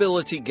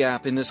affordability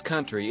gap in this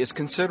country is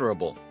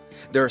considerable.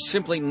 There are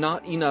simply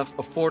not enough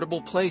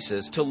affordable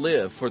places to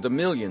live for the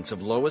millions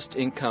of lowest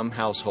income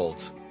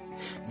households.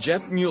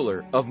 Jeff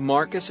Mueller of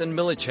Marcus &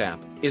 Millichap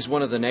is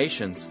one of the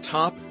nation's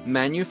top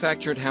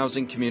manufactured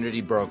housing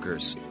community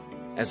brokers.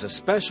 As a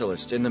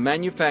specialist in the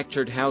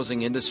manufactured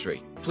housing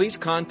industry, please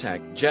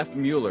contact Jeff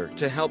Mueller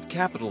to help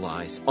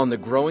capitalize on the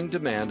growing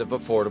demand of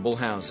affordable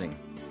housing.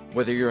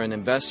 Whether you're an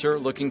investor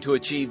looking to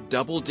achieve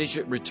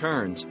double-digit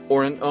returns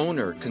or an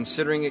owner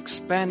considering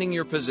expanding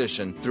your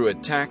position through a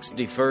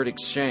tax-deferred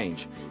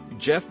exchange,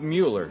 Jeff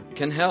Mueller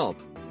can help.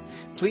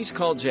 Please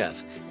call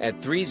Jeff at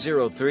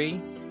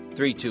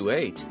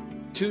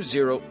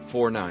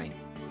 303-328-2049.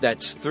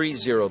 That's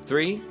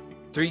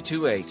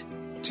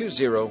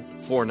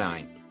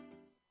 303-328-2049.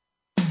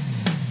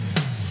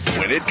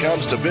 When it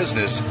comes to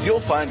business, you'll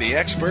find the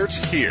experts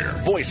here.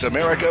 Voice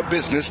America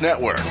Business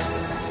Network.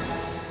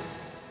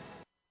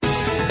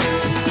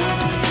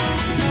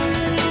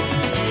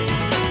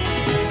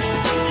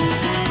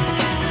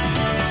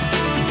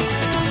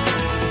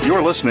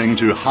 You're listening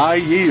to High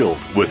Yield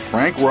with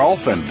Frank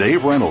Rolfe and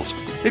Dave Reynolds.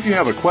 If you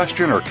have a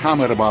question or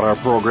comment about our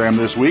program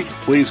this week,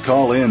 please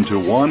call in to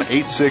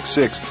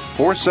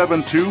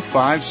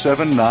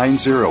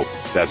 1-866-472-5790.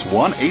 That's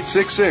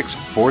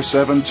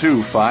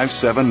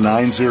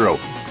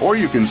 1-866-472-5790. Or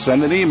you can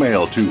send an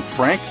email to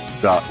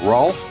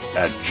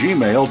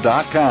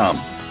frank.rolfe@gmail.com.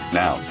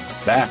 Now,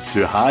 back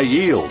to High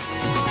Yield.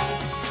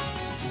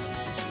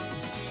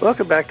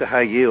 Welcome back to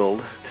High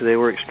Yield. Today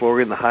we're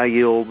exploring the high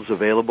yields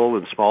available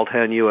in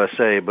small-town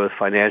USA, both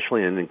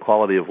financially and in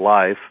quality of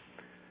life.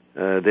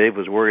 Dave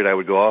was worried I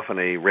would go off on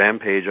a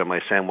rampage on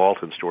my Sam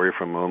Walton story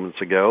from moments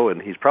ago, and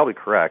he's probably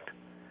correct.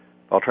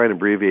 I'll try and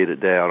abbreviate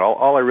it down.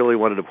 All I really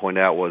wanted to point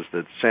out was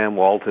that Sam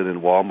Walton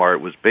and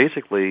Walmart was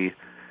basically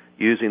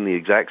using the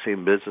exact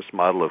same business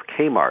model of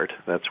Kmart.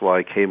 That's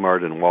why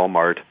Kmart and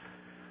Walmart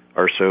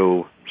are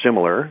so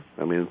similar.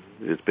 I mean,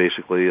 it's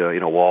basically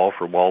Wall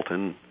for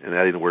Walton and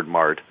adding the word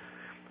Mart.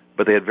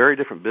 But they had very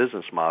different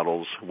business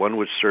models, one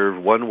which served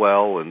one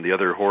well and the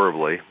other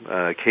horribly.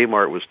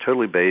 Kmart was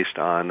totally based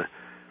on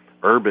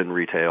urban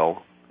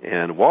retail,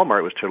 and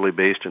Walmart was totally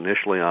based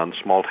initially on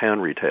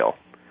small-town retail.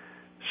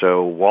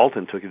 So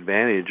Walton took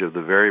advantage of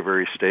the very,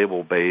 very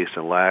stable base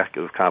and lack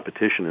of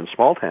competition in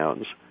small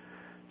towns,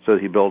 so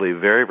he built a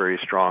very, very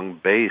strong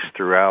base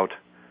throughout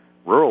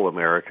rural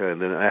America,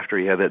 and then after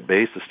he had that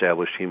base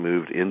established, he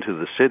moved into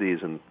the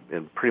cities and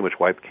pretty much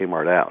wiped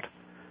Kmart out.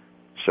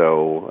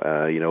 So,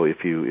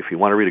 if you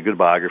want to read a good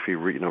biography,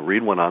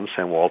 read one on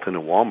Sam Walton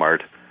and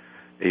Walmart,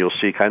 and you'll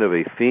see kind of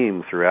a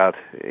theme throughout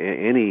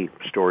any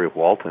story of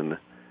Walton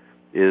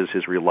is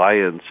his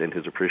reliance and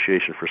his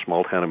appreciation for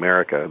small-town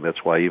America. And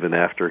that's why even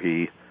after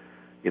he,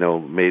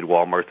 made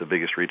Walmart the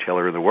biggest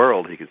retailer in the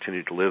world, he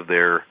continued to live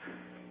there,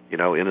 in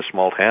a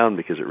small town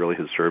because it really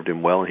had served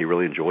him well and he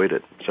really enjoyed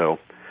it. So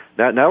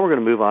now we're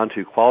going to move on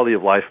to quality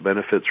of life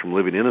benefits from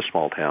living in a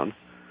small town.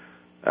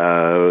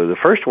 The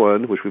first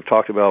one, which we've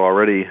talked about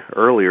already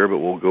earlier, but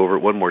we'll go over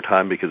it one more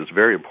time because it's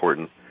very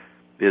important,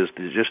 is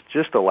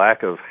just the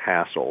lack of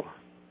hassle.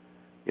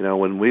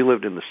 When we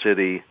lived in the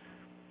city,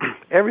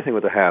 everything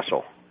was a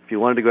hassle. If you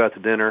wanted to go out to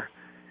dinner,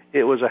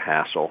 it was a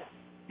hassle.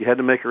 You had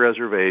to make a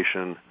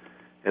reservation,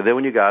 and then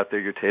when you got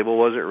there, your table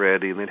wasn't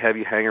ready, and they'd have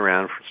you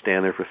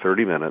stand there for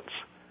 30 minutes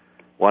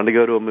wanted to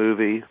go to a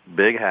movie,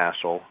 big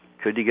hassle.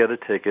 Could you get a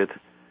ticket?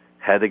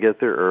 Had to get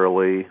there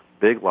early,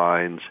 big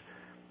lines.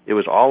 It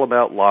was all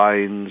about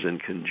lines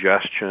and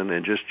congestion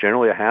and just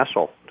generally a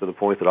hassle, to the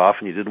point that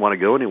often you didn't want to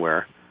go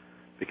anywhere,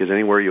 because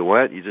anywhere you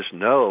went, you just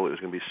know it was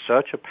going to be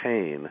such a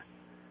pain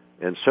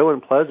and so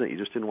unpleasant, you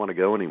just didn't want to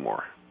go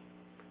anymore.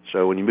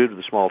 So when you move to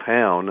the small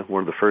town,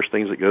 one of the first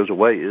things that goes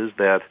away is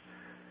that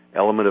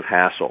element of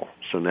hassle.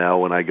 So now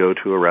when I go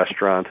to a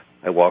restaurant,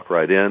 I walk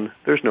right in.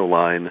 There's no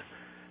line.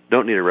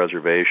 Don't need a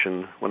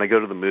reservation. When I go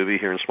to the movie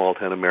here in small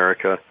town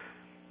America,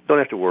 don't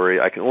have to worry.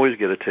 I can always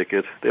get a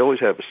ticket. They always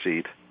have a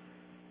seat.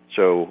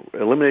 So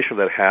elimination of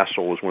that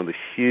hassle was one of the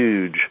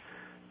huge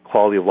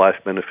quality of life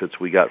benefits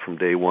we got from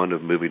day one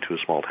of moving to a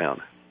small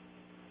town.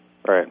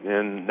 Right,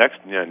 and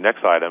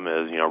next item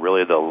is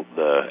really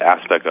the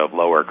aspect of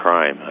lower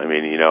crime. I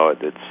mean,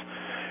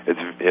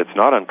 it's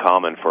not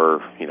uncommon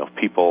for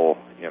people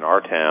in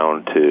our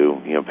town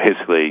to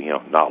basically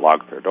not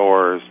lock their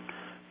doors.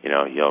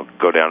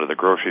 Go down to the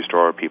grocery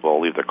store.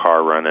 People leave their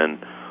car running,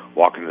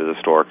 walk into the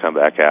store, come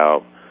back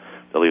out.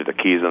 They leave the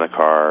keys in the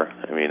car.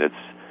 I mean, it's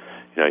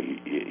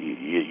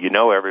you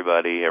know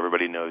everybody.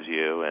 Everybody knows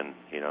you, and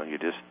you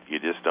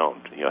just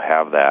don't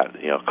have that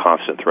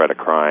constant threat of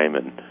crime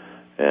and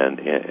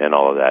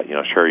all of that.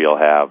 Sure, you'll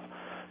have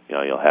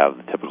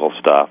the typical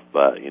stuff,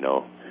 but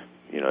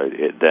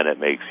then it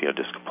makes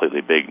just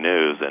completely big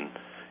news,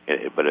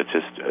 but it's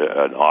just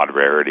an odd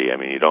rarity. I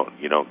mean, you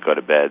don't go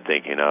to bed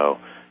thinking,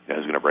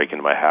 who's going to break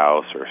into my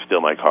house or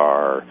steal my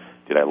car? Or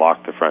did I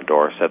lock the front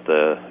door, set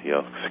the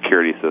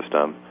security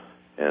system,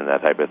 and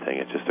that type of thing?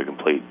 It's just a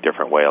complete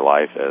different way of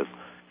life as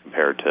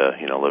compared to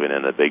living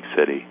in a big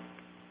city.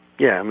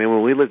 Yeah, I mean,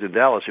 when we lived in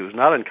Dallas, it was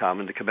not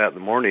uncommon to come out in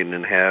the morning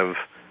and have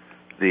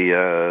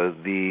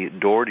the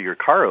door to your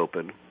car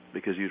open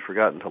because you'd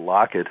forgotten to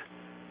lock it,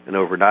 and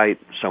overnight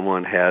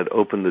someone had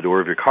opened the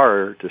door of your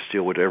car to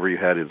steal whatever you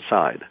had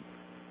inside.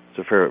 It's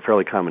a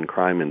fairly common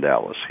crime in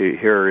Dallas.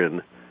 Here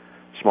in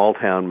small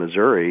town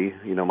Missouri,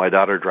 my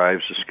daughter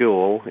drives to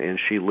school and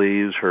she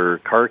leaves her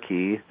car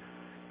key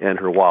and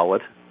her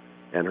wallet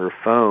and her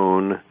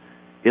phone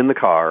in the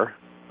car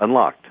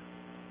unlocked.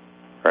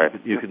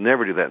 Right. You could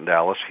never do that in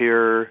Dallas.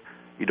 Here,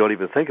 you don't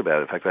even think about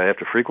it. In fact, I have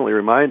to frequently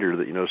remind her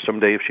that,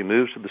 someday if she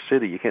moves to the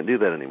city, you can't do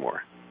that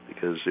anymore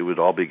because it would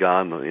all be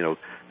gone,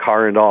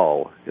 car and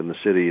all in the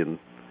city in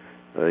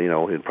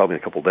probably a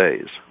couple of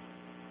days.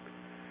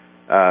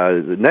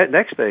 The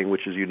next thing,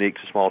 which is unique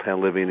to small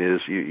town living,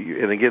 is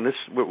and again,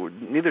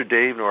 neither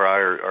Dave nor I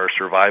are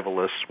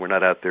survivalists. We're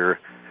not out there,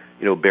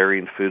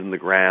 burying food in the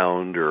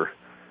ground or,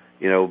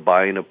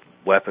 buying up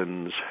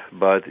weapons.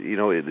 But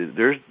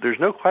there's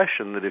no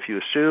question that if you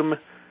assume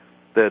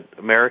that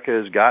America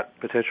has got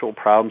potential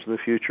problems in the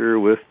future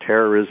with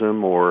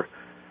terrorism or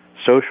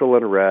social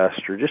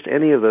unrest or just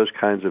any of those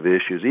kinds of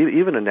issues,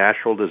 even a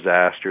natural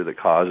disaster that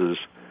causes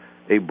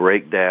a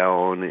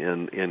breakdown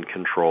in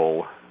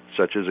control,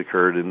 such as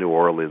occurred in New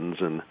Orleans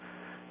and,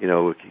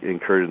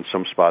 occurred in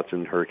some spots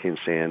in Hurricane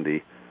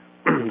Sandy.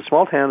 The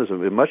small town is a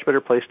much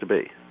better place to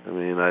be. I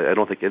mean, I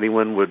don't think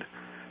anyone would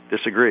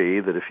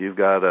disagree that if you've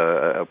got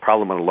a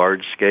problem on a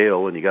large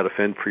scale and you got to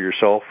fend for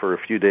yourself for a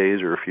few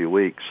days or a few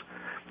weeks,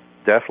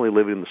 definitely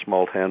living in the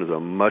small town is a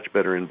much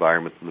better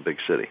environment than the big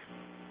city.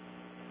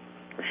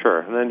 For sure.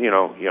 And then,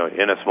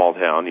 in a small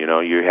town,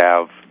 you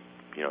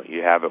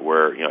have it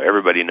where,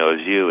 everybody knows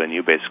you and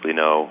you basically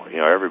know,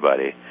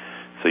 everybody.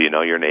 So you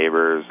know your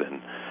neighbors,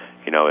 and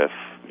if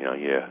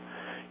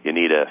you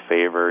need a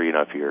favor,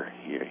 if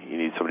you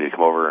need somebody to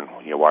come over and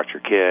watch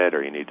your kid,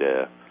 or you need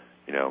to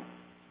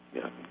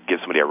give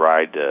somebody a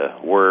ride to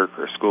work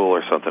or school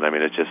or something. I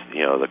mean, it's just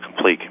the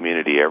complete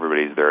community.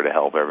 Everybody's there to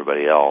help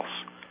everybody else.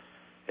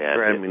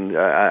 And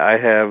I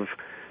have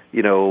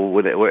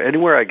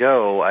anywhere I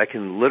go, I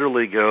can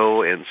literally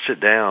go and sit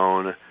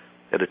down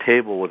at a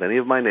table with any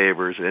of my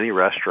neighbors at any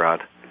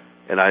restaurant.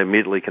 And I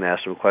immediately can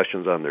ask them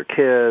questions on their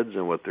kids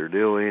and what they're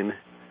doing,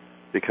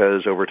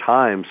 because over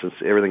time, since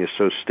everything is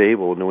so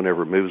stable and no one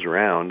ever moves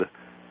around,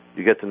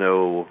 you get to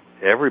know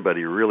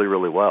everybody really,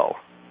 really well.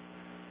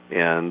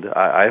 And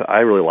I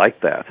really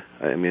like that.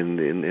 I mean,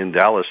 in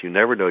Dallas, you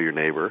never know your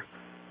neighbor.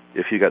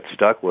 If you got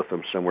stuck with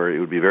them somewhere, it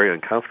would be very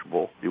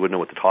uncomfortable. You wouldn't know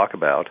what to talk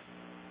about.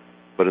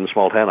 But in a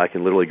small town, I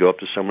can literally go up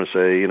to someone and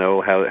say,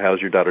 how's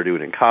your daughter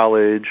doing in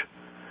college?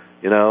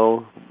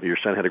 Your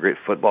son had a great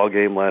football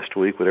game last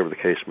week, whatever the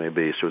case may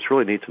be. So it's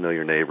really neat to know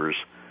your neighbors.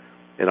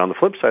 And on the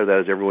flip side of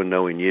that is everyone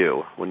knowing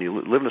you. When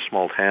you live in a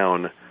small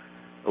town,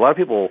 a lot of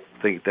people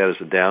think that is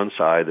a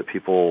downside, that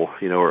people,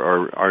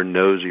 are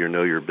nosy or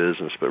know your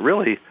business. But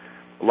really,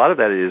 a lot of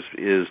that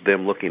is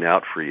them looking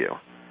out for you.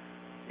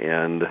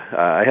 And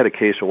I had a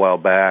case a while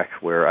back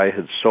where I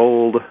had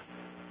sold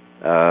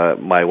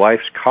my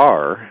wife's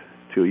car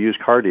to a used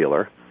car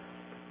dealer,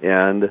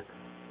 and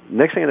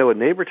next thing I know, a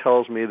neighbor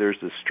tells me there's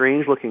this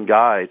strange-looking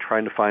guy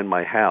trying to find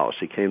my house.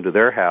 He came to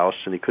their house,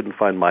 and he couldn't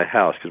find my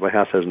house because my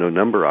house has no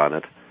number on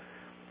it.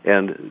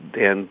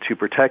 And to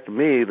protect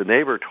me, the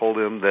neighbor told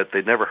him that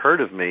they'd never heard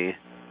of me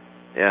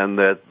and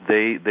that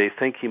they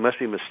think he must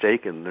be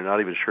mistaken. They're not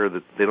even sure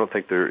that they don't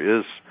think there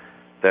is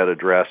that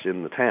address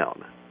in the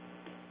town.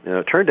 And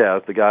it turned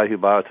out the guy who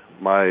bought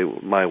my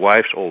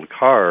wife's old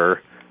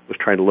car was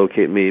trying to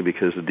locate me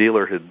because the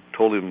dealer had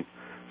told him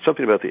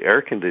something about the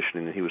air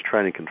conditioning, and he was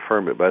trying to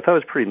confirm it. But I thought it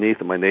was pretty neat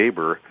that my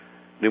neighbor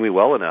knew me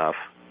well enough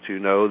to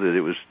know that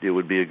it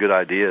would be a good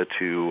idea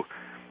to,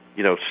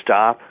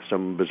 stop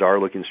some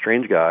bizarre-looking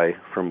strange guy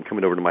from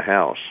coming over to my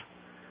house.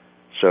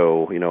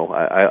 So,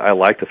 I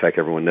like the fact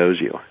everyone knows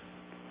you.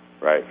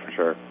 Right, for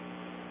sure.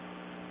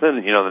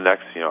 Then, the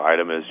next,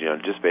 item is,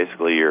 just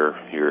basically your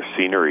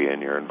scenery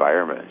and your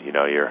environment. You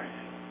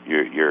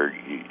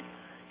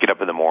get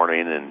up in the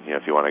morning and,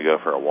 if you want to go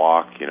for a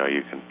walk, you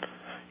can,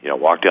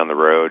 walk down the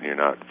road and you're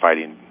not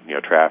fighting,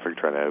 traffic,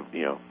 trying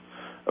to,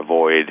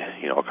 avoid,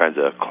 all kinds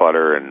of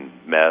clutter and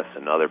mess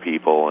and other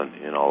people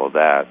and all of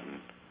that. And,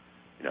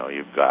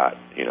 you've got,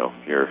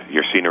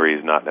 your scenery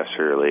is not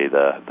necessarily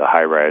the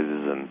high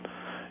rises and,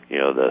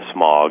 the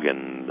smog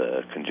and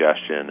the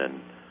congestion and,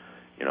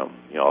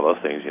 all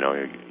those things.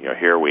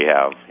 Here we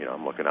have,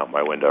 I'm looking out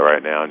my window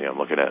right now and I'm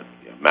looking at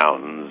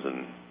mountains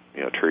and,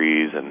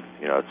 trees and,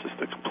 it's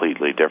just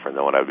completely different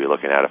than what I'd be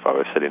looking at if I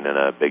was sitting in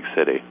a big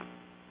city.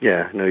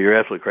 Yeah, no, you're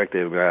absolutely correct,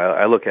 Dave.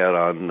 I look out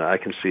I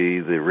can see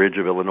the ridge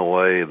of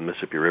Illinois and the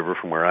Mississippi River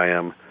from where I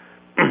am.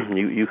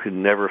 You could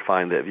never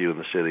find that view in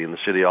the city. In the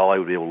city, all I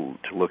would be able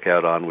to look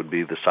out on would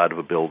be the side of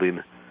a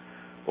building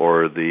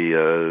or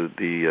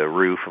the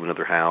roof of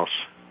another house,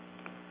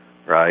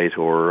 right?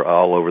 Or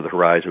all over the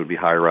horizon would be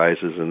high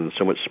rises and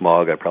so much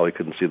smog I probably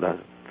couldn't see the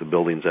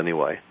buildings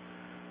anyway.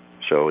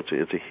 So it's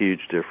a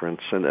huge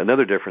difference. And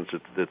another difference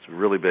that's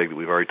really big that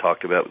we've already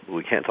talked about,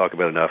 we can't talk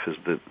about enough, is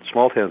that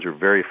small towns are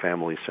very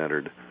family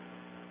centered.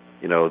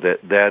 That's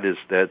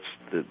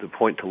the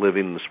point to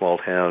living in the small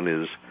town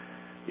is,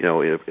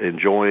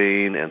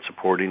 enjoying and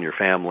supporting your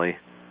family,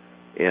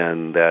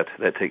 and that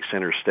takes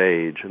center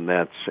stage, and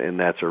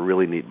that's a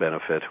really neat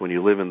benefit. When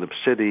you live in the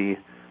city,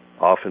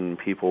 often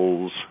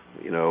people's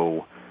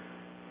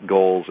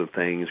goals and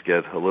things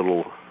get a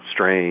little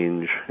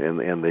strange, and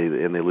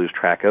they lose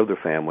track of their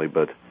family.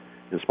 But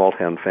in small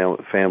town,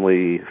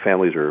 families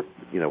are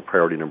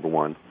priority number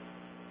one.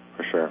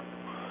 For sure.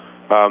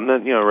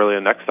 Then really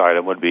the next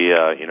item would be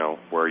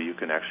where you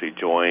can actually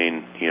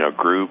join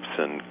groups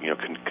and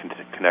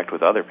connect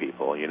with other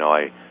people. In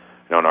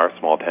our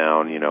small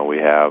town, we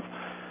have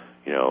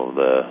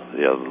the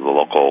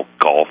local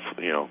golf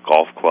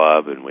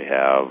club, and we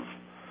have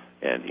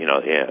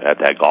at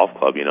that golf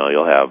club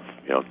you'll have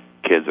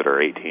kids that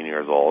are 18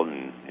 years old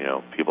and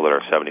people that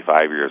are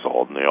 75 years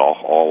old, and they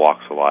all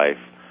walks of life,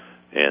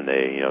 and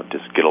they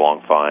just get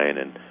along fine.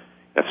 And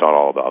that's not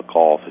all about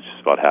golf. It's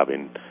just about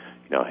having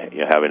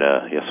having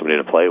somebody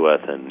to play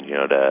with and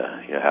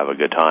to have a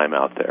good time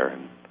out there.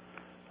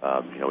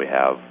 And we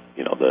have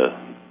the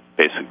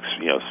basics,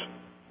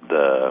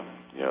 the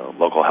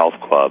local health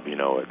club.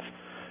 It's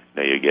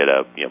you get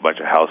a bunch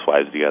of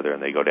housewives together,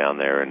 and they go down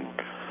there and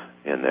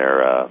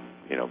they're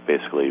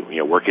basically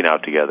working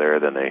out together.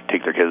 Then they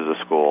take their kids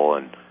to school,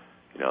 and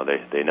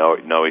they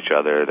know each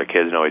other. Their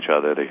kids know each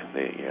other.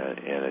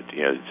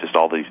 It's just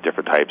all these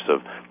different types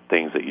of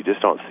things that you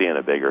just don't see in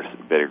a bigger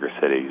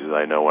cities.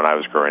 I know when I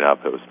was growing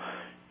up, it was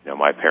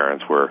my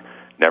parents were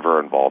never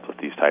involved with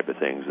these type of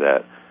things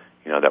that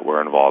that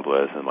we're involved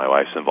with, and my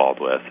wife's involved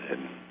with,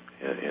 and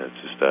it's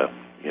just a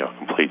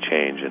complete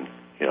change, and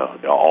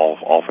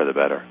all for the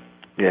better.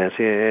 Yeah,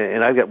 see,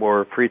 and I've got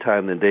more free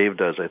time than Dave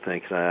does, I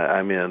think.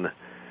 I'm in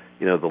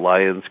the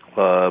Lions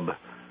Club,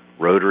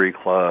 Rotary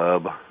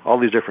Club, all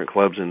these different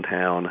clubs in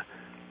town,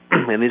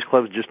 and these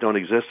clubs just don't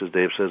exist, as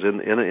Dave says,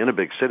 in a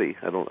big city.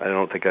 I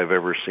don't think I've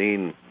ever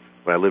seen,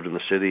 when I lived in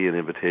the city, an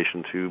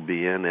invitation to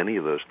be in any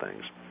of those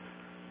things.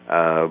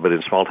 But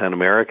in small town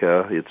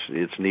America,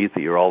 it's neat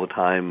that you're all the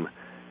time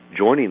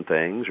joining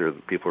things, or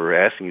people are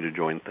asking you to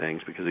join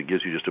things, because it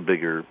gives you just a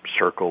bigger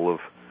circle of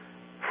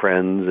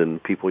friends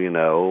and people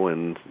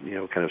and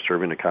kind of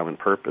serving a common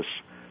purpose.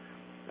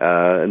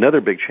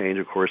 Another big change,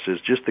 of course, is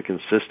just the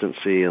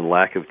consistency and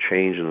lack of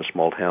change in a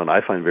small town.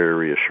 I find very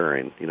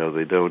reassuring.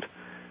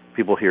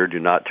 People here do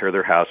not tear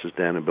their houses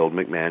down and build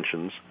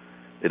McMansions.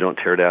 They don't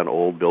tear down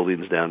old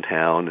buildings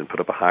downtown and put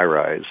up a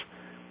high-rise.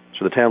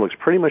 So the town looks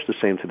pretty much the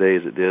same today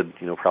as it did,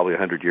 probably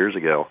 100 years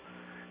ago.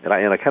 And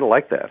I kind of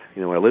like that.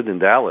 When I lived in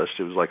Dallas,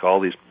 it was like all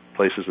these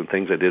places and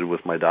things I did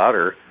with my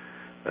daughter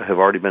have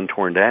already been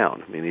torn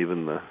down. I mean,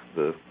 even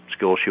the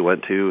school she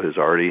went to has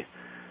already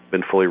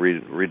been fully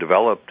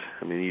redeveloped.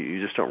 I mean,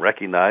 you just don't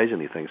recognize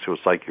anything. So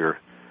it's like your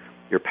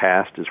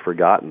past is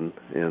forgotten,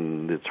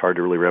 and it's hard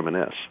to really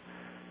reminisce.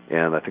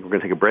 And I think we're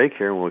going to take a break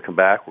here. And when we come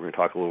back, we're going to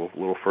talk a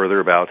little further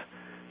about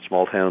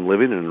small town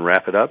living and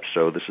wrap it up.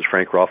 So this is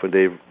Frank Rolfe and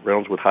Dave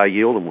Reynolds with High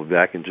Yield, and we'll be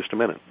back in just a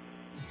minute.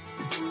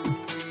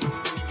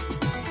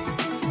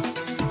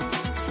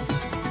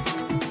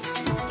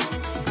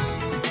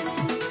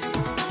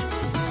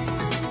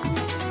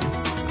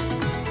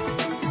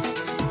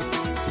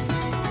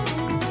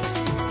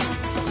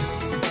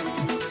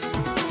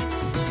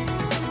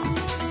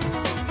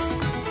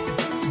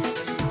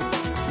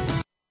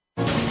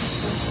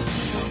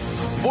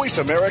 Voice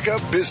America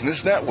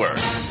Business Network,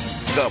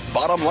 the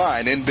bottom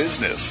line in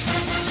business.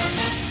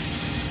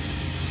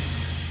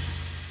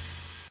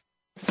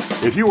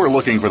 If you are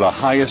looking for the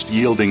highest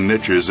yielding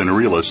niches in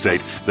real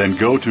estate, then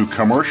go to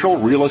Commercial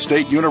Real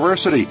Estate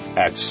University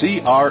at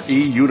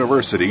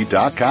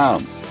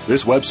CREUniversity.com.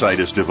 This website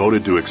is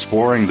devoted to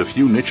exploring the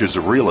few niches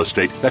of real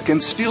estate that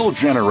can still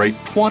generate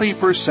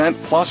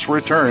 20% plus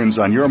returns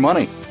on your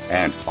money,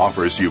 and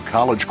offers you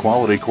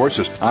college-quality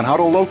courses on how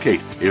to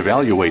locate,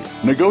 evaluate,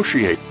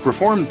 negotiate,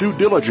 perform due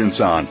diligence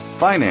on,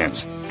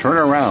 finance, turn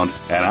around,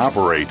 and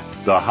operate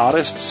the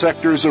hottest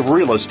sectors of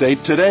real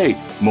estate today: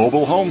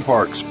 mobile home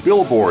parks,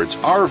 billboards,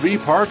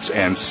 RV parks,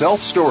 and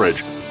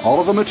self-storage. All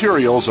of the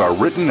materials are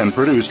written and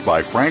produced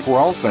by Frank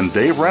Rolfe and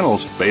Dave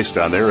Reynolds based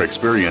on their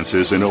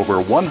experiences in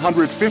over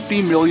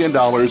 $150 million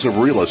of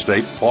real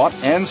estate bought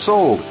and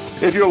sold.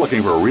 If you're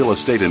looking for real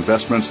estate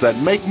investments that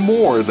make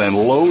more than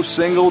low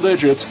single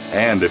digits,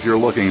 and if you're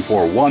looking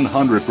for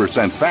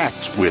 100%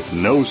 facts with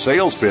no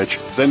sales pitch,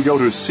 then go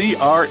to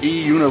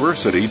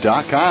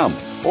CREUniversity.com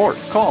or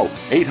call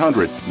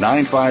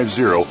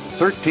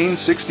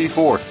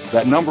 800-950-1364.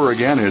 That number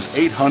again is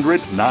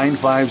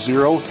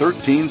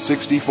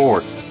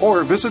 800-950-1364.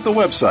 Or visit the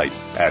website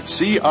at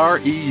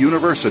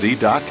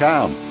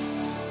CREUniversity.com.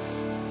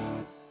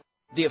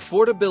 The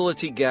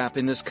affordability gap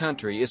in this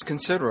country is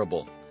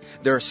considerable.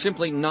 There are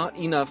simply not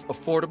enough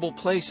affordable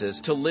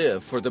places to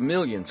live for the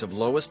millions of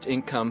lowest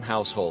income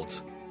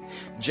households.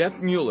 Jeff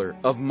Mueller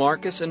of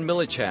Marcus &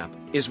 Millichap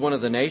is one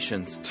of the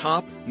nation's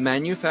top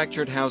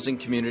manufactured housing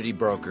community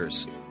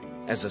brokers.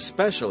 As a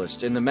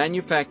specialist in the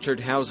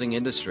manufactured housing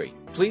industry,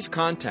 please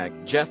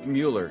contact Jeff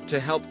Mueller to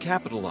help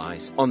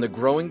capitalize on the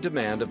growing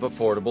demand of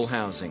affordable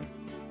housing.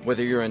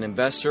 Whether you're an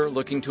investor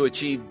looking to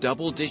achieve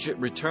double-digit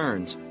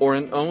returns or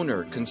an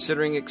owner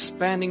considering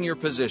expanding your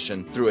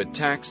position through a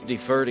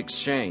tax-deferred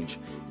exchange,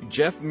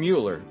 Jeff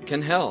Mueller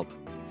can help.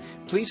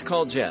 Please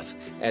call Jeff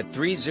at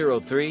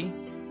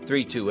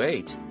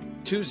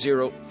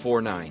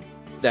 303-328-2049.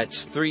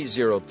 That's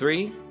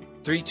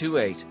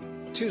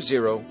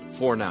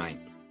 303-328-2049.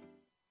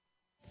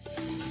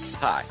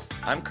 Hi,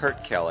 I'm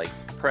Kurt Kelly,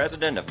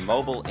 president of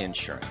Mobile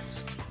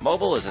Insurance.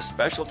 Mobile is a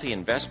specialty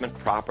investment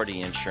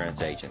property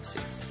insurance agency.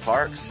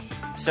 Parks,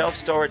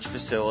 self-storage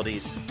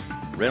facilities,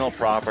 rental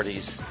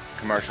properties,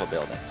 commercial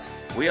buildings.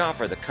 We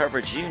offer the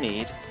coverage you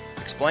need,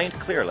 explained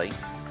clearly,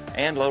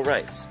 and low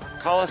rates.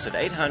 Call us at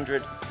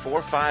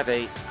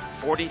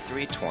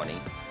 800-458-4320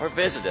 or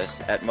visit us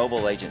at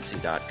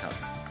mobileagency.com,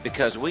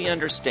 because we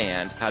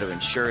understand how to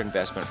insure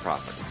investment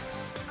properties.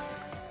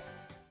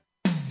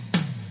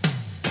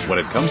 When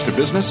it comes to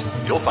business,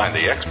 you'll find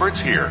the experts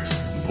here.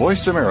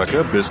 Voice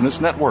America Business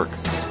Network.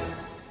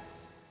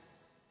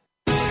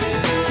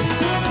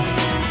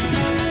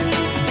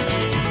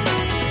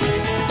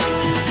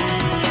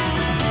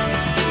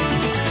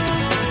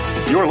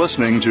 You're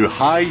listening to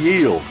High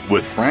Yield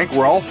with Frank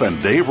Rolfe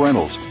and Dave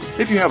Reynolds.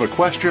 If you have a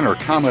question or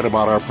comment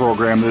about our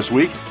program this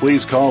week,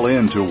 please call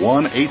in to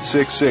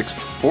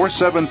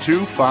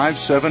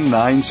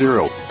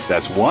 1-866-472-5790.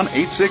 That's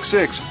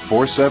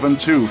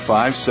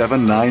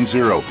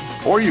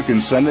 1-866-472-5790. Or you can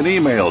send an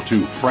email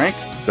to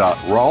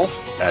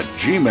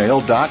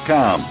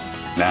frank.rolfe@gmail.com.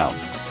 Now,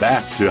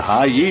 back to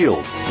High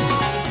Yield.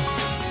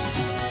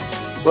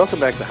 Welcome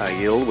back to High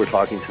Yield. We're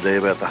talking today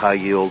about the high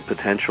yield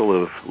potential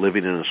of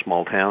living in a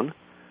small town.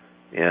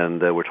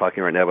 And we're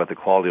talking right now about the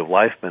quality of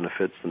life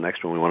benefits. The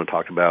next one we want to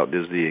talk about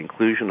is the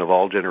inclusion of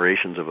all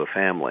generations of a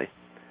family.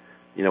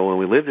 You know, when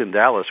we lived in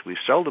Dallas, we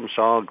seldom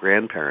saw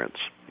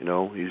grandparents. You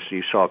know, you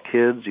saw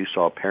kids, you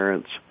saw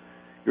parents.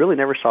 You really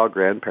never saw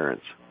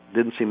grandparents.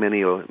 Didn't see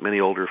many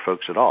older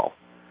folks at all.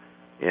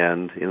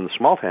 And in the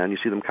small town, you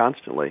see them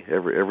constantly.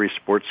 Every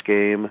sports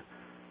game,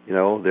 you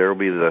know, there will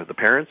be the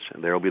parents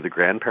and there will be the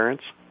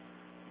grandparents,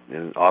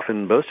 and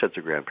often both sets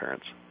of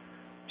grandparents.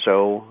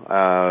 So,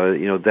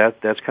 you know,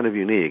 that's kind of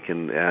unique.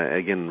 And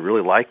again,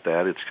 really like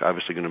that. It's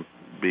obviously going to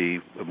be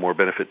of more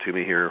benefit to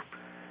me here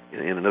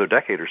in another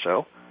decade or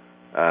so,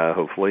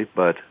 hopefully.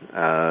 But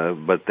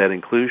that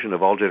inclusion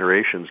of all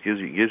generations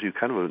gives you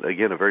kind of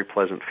a very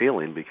pleasant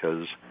feeling,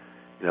 because,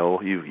 you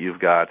know, you've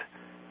got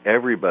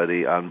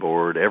everybody on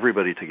board,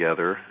 everybody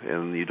together,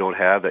 and you don't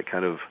have that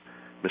kind of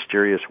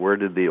mysterious where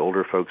did the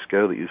older folks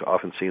go that you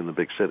often see in the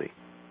big city.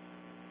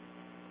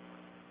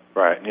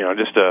 Right. You know,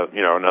 just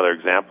another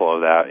example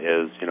of that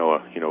is, you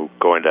know,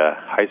 going to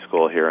high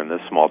school here in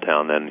this small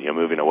town, then, you know,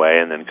 moving away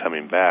and then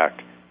coming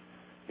back.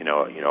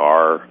 All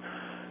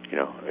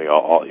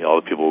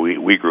the people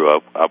we grew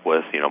up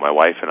with, you know, my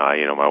wife and I,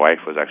 you know, my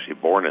wife was actually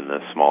born in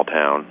this small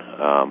town.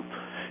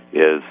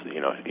 The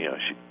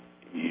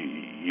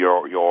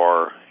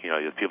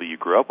people you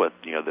grew up with,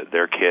 you know,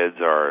 their kids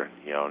are,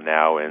 you know,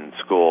 now in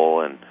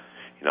school, and,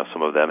 you know,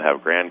 some of them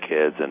have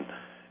grandkids, and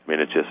I mean,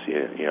 it's just,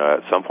 you know,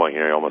 at some point, you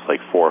know, almost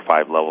like 4 or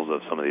 5 levels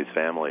of some of these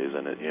families,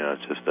 and you know,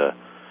 it's just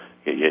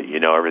you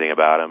know everything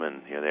about them,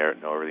 and you know, they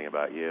know everything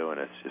about you,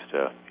 and it's just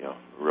a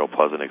real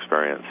pleasant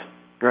experience.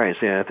 Right.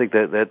 So, yeah, I think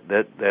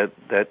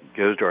that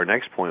goes to our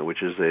next point,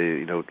 which is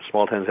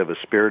small towns have a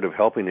spirit of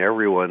helping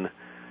everyone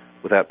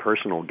without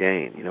personal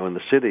gain. In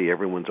the city,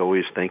 everyone's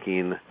always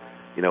thinking,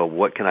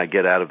 what can I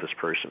get out of this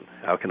person?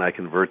 How can I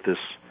convert this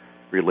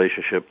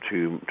relationship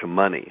to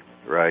money,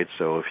 right?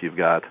 So if you've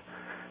got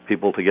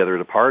people together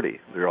at a party,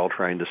 they're all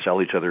trying to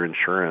sell each other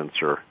insurance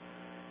or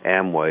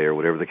Amway or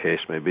whatever the case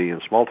may be. In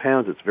small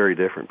towns, it's very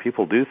different.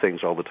 People do things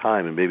all the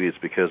time, and maybe it's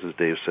because, as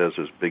Dave says,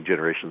 there's big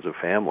generations of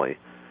family,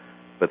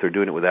 but they're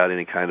doing it without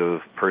any kind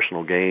of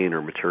personal gain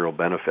or material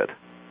benefit.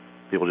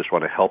 People just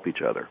want to help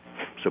each other.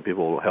 So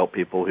people will help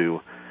people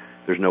who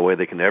there's no way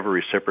they can ever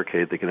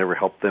reciprocate, they can ever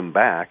help them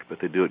back, but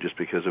they do it just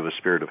because of a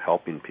spirit of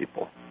helping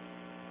people.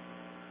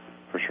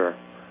 For sure.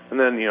 And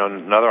then,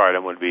 another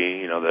item would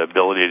be, the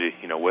ability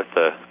to, with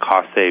the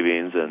cost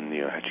savings and,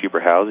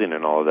 cheaper housing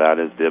and all of that,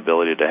 is the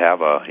ability to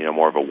have a,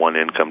 more of a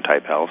one-income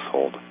type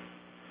household.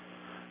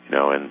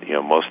 And,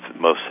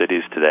 most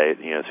cities today,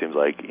 it seems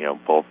like,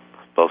 both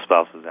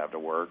spouses have to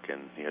work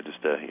and,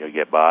 just to,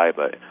 get by.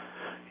 But,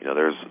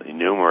 there's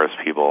numerous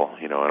people,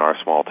 in our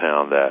small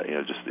town that,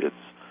 it's,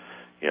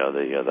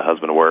 the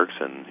husband works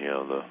and,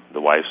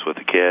 the wife's with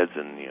the kids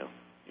and,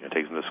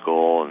 takes them to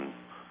school and,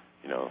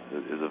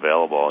 is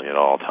available,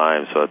 all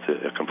times. So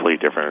it's a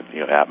complete different,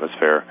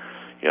 atmosphere,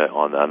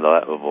 on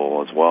that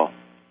level as well.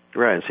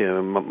 Right. See,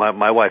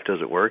 my wife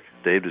doesn't work.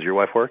 Dave, does your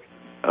wife work?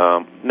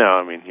 No,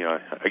 I mean,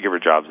 I give her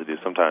jobs to do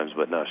sometimes,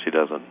 but no, she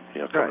doesn't,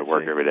 come to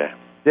work every day.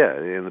 Yeah,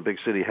 in the big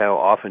city, how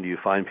often do you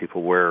find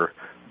people where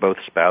both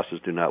spouses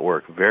do not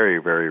work? Very,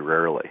 very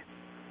rarely.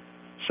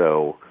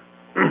 So,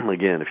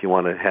 again, if you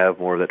want to have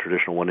more of that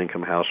traditional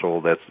one-income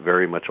household, that's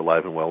very much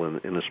alive and well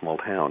in a small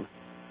town.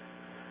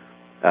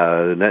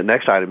 The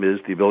next item is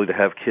the ability to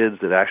have kids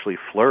that actually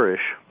flourish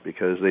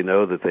because they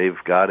know that they've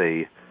got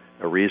a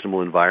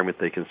reasonable environment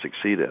they can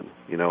succeed in.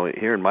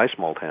 Here in my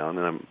small town,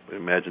 and I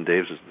imagine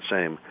Dave's is the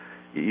same,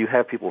 you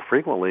have people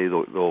frequently,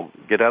 they'll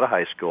get out of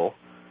high school,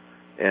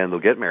 and they'll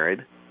get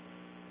married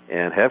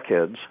and have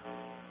kids,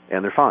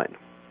 and they're fine,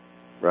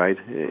 right?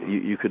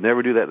 You could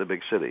never do that in the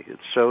big city.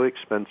 It's so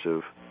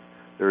expensive.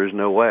 There is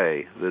no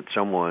way that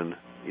someone,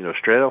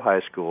 straight out of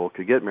high school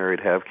could get married,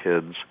 have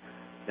kids,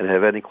 and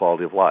have any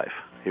quality of life.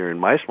 Here in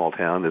my small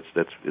town,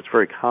 it's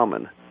very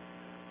common,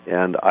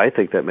 and I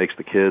think that makes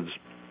the kids,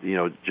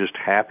 just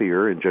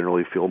happier and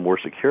generally feel more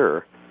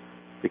secure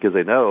because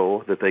they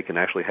know that they can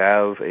actually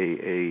have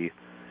a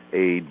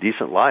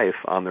decent life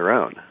on their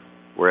own.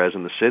 Whereas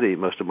in the city,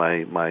 most of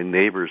my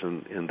neighbors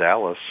in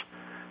Dallas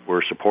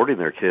were supporting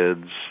their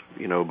kids,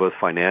 both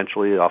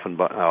financially,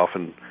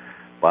 often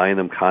buying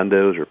them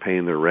condos or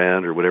paying their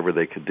rent or whatever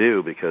they could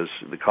do because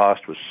the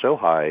cost was so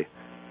high.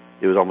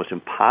 It was almost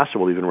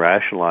impossible to even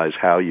rationalize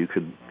how you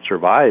could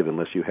survive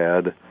unless you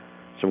had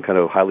some kind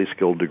of highly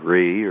skilled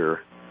degree or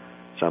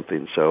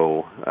something.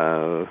 So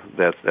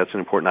that's an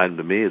important item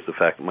to me is the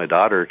fact that my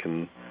daughter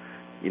can,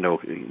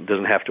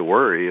 doesn't have to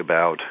worry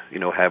about,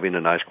 having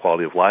a nice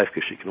quality of life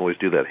because she can always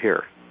do that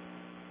here.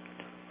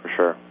 For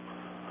sure.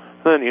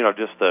 And then,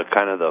 just the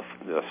kind of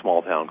the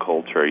small town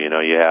culture, you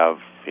have,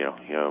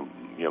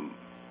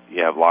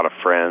 you have a lot of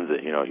friends,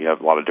 you have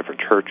a lot of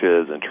different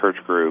churches and church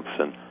groups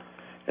and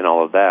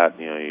all of that.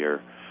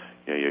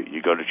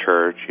 You go to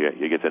church,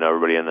 you get to know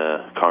everybody in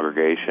the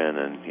congregation,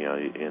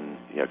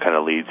 and kind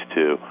of leads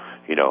to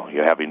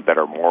you having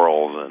better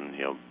morals, and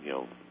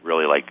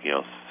really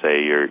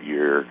say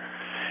you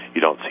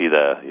don't see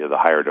the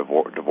higher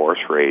divorce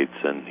rates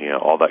and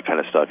all that kind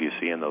of stuff you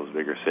see in those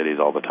bigger cities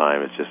all the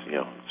time. It's just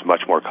it's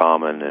much more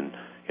common and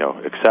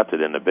accepted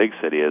in the big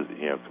city as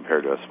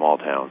compared to a small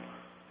town.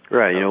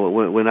 Right.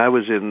 When I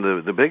was in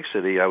the big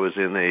city, I was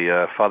in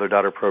a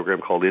father-daughter program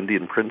called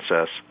Indian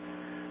Princess,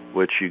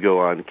 which you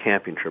go on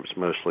camping trips,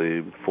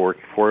 mostly four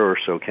or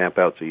so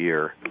campouts a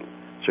year.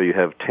 So you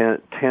have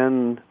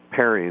 10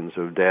 pairings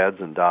of dads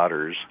and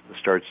daughters.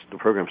 The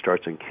program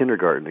starts in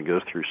kindergarten and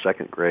goes through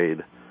second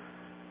grade.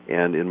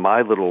 And in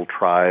my little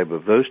tribe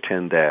of those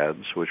 10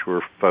 dads, which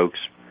were folks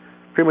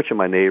pretty much in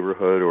my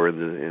neighborhood or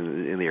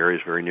in the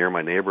areas very near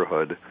my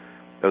neighborhood,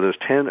 of those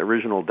 10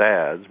 original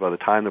dads, by the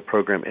time the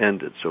program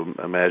ended, so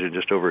imagine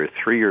just over a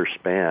 3-year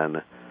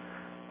span,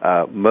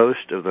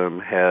 most of them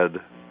had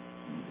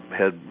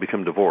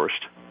become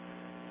divorced.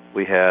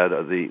 We had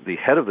the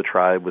head of the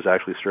tribe was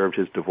actually served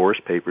his divorce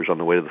papers on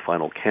the way to the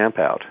final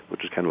campout,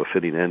 which is kind of a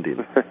fitting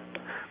ending.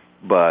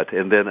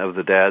 And then of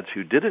the dads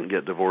who didn't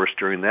get divorced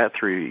during that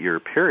 3-year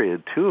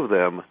period, 2 of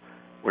them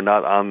were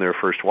not on their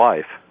first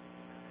wife,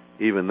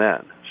 even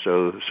then.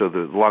 So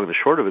the long and the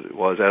short of it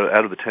was,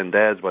 out of the 10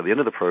 dads, by the end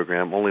of the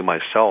program, only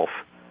myself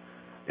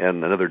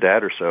and another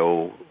dad or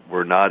so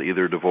were not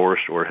either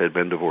divorced or had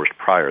been divorced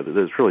prior. That's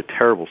a really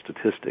terrible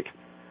statistic,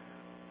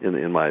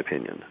 in my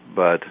opinion.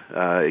 But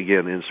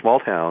again, in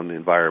small town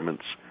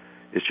environments,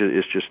 it's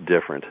just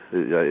different.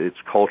 It's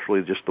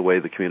culturally just the way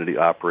the community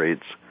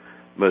operates.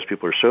 Most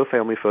people are so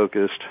family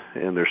focused,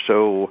 and they're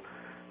so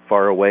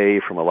far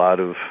away from a lot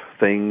of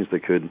things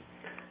that could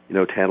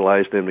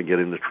tantalize them to get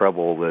into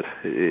trouble that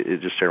it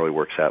just generally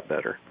works out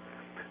better.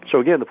 So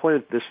again, the point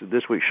of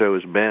this week's show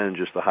has been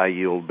just the high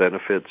yield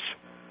benefits,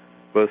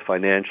 both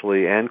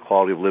financially and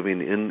quality of living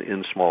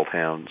in small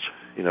towns.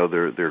 You know,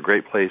 they're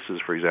great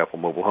places, for example,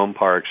 mobile home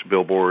parks,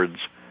 billboards,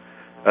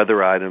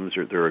 other items.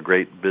 They're a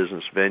great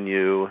business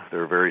venue.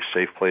 They're a very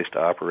safe place to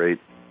operate.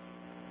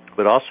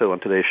 But also on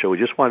today's show, we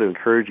just want to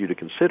encourage you to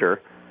consider,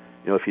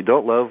 you know, if you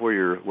don't love where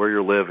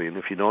you're living,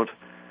 if you don't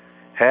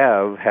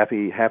have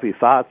happy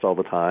thoughts all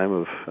the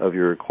time of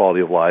your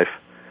quality of life,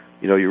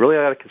 you know, you really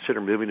ought to consider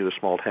moving to a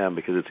small town,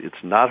 because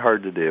it's not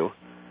hard to do.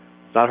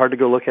 It's not hard to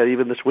go look at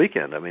even this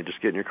weekend. I mean,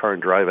 just get in your car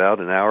and drive out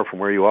an hour from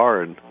where you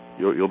are, and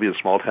you'll be in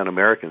small town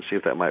America and see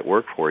if that might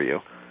work for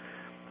you.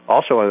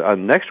 Also,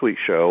 on next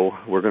week's show,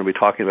 we're going to be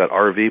talking about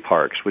RV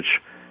parks, which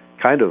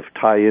kind of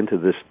tie into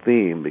this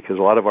theme, because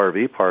a lot of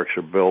RV parks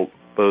are built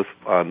both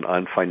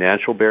on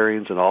financial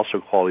bearings and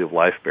also quality of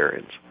life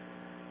bearings.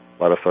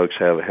 A lot of folks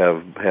have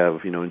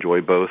you know,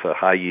 enjoyed both a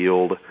high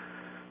yield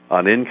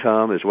on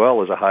income as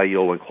well as a high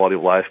yield on quality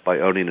of life by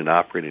owning and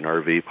operating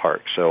RV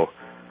parks. So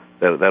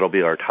that'll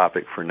be our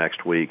topic for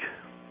next week.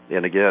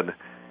 And again,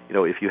 you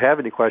know, if you have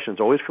any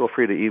questions, always feel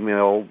free to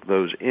email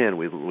those in.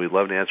 We'd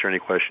love to answer any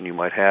question you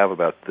might have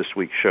about this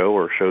week's show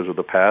or shows of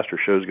the past or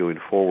shows going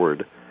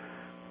forward.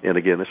 And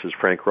again, this is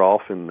Frank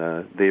Rolfe and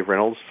Dave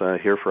Reynolds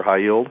here for High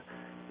Yield,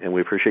 and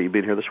we appreciate you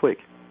being here this week.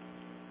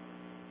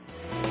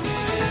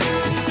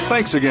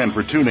 Thanks again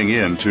for tuning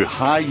in to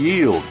High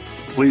Yield.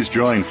 Please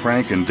join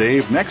Frank and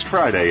Dave next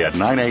Friday at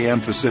 9 a.m.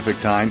 Pacific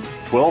Time,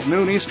 12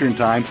 noon Eastern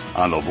Time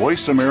on the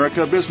Voice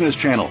America Business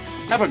Channel.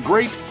 Have a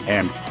great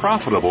and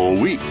profitable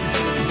week.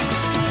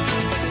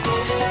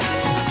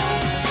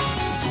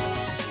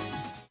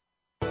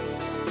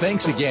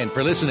 Thanks again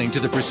for listening to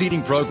the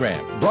preceding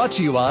program, brought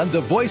to you on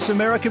the Voice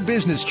America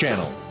Business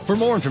Channel. For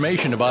more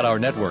information about our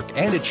network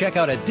and to check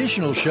out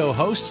additional show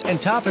hosts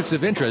and topics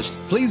of interest,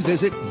 please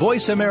visit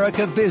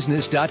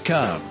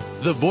voiceamericabusiness.com.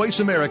 The Voice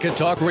America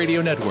Talk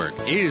Radio Network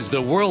is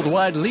the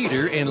worldwide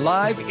leader in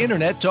live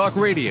Internet talk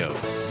radio.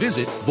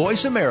 Visit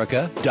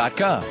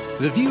voiceamerica.com.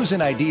 The views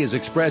and ideas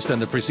expressed on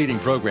the preceding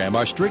program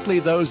are strictly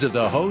those of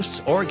the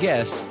hosts or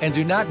guests and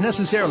do not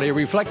necessarily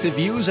reflect the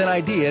views and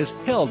ideas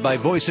held by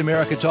Voice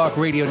America Talk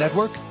Radio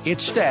Network,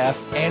 its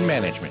staff, and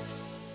management.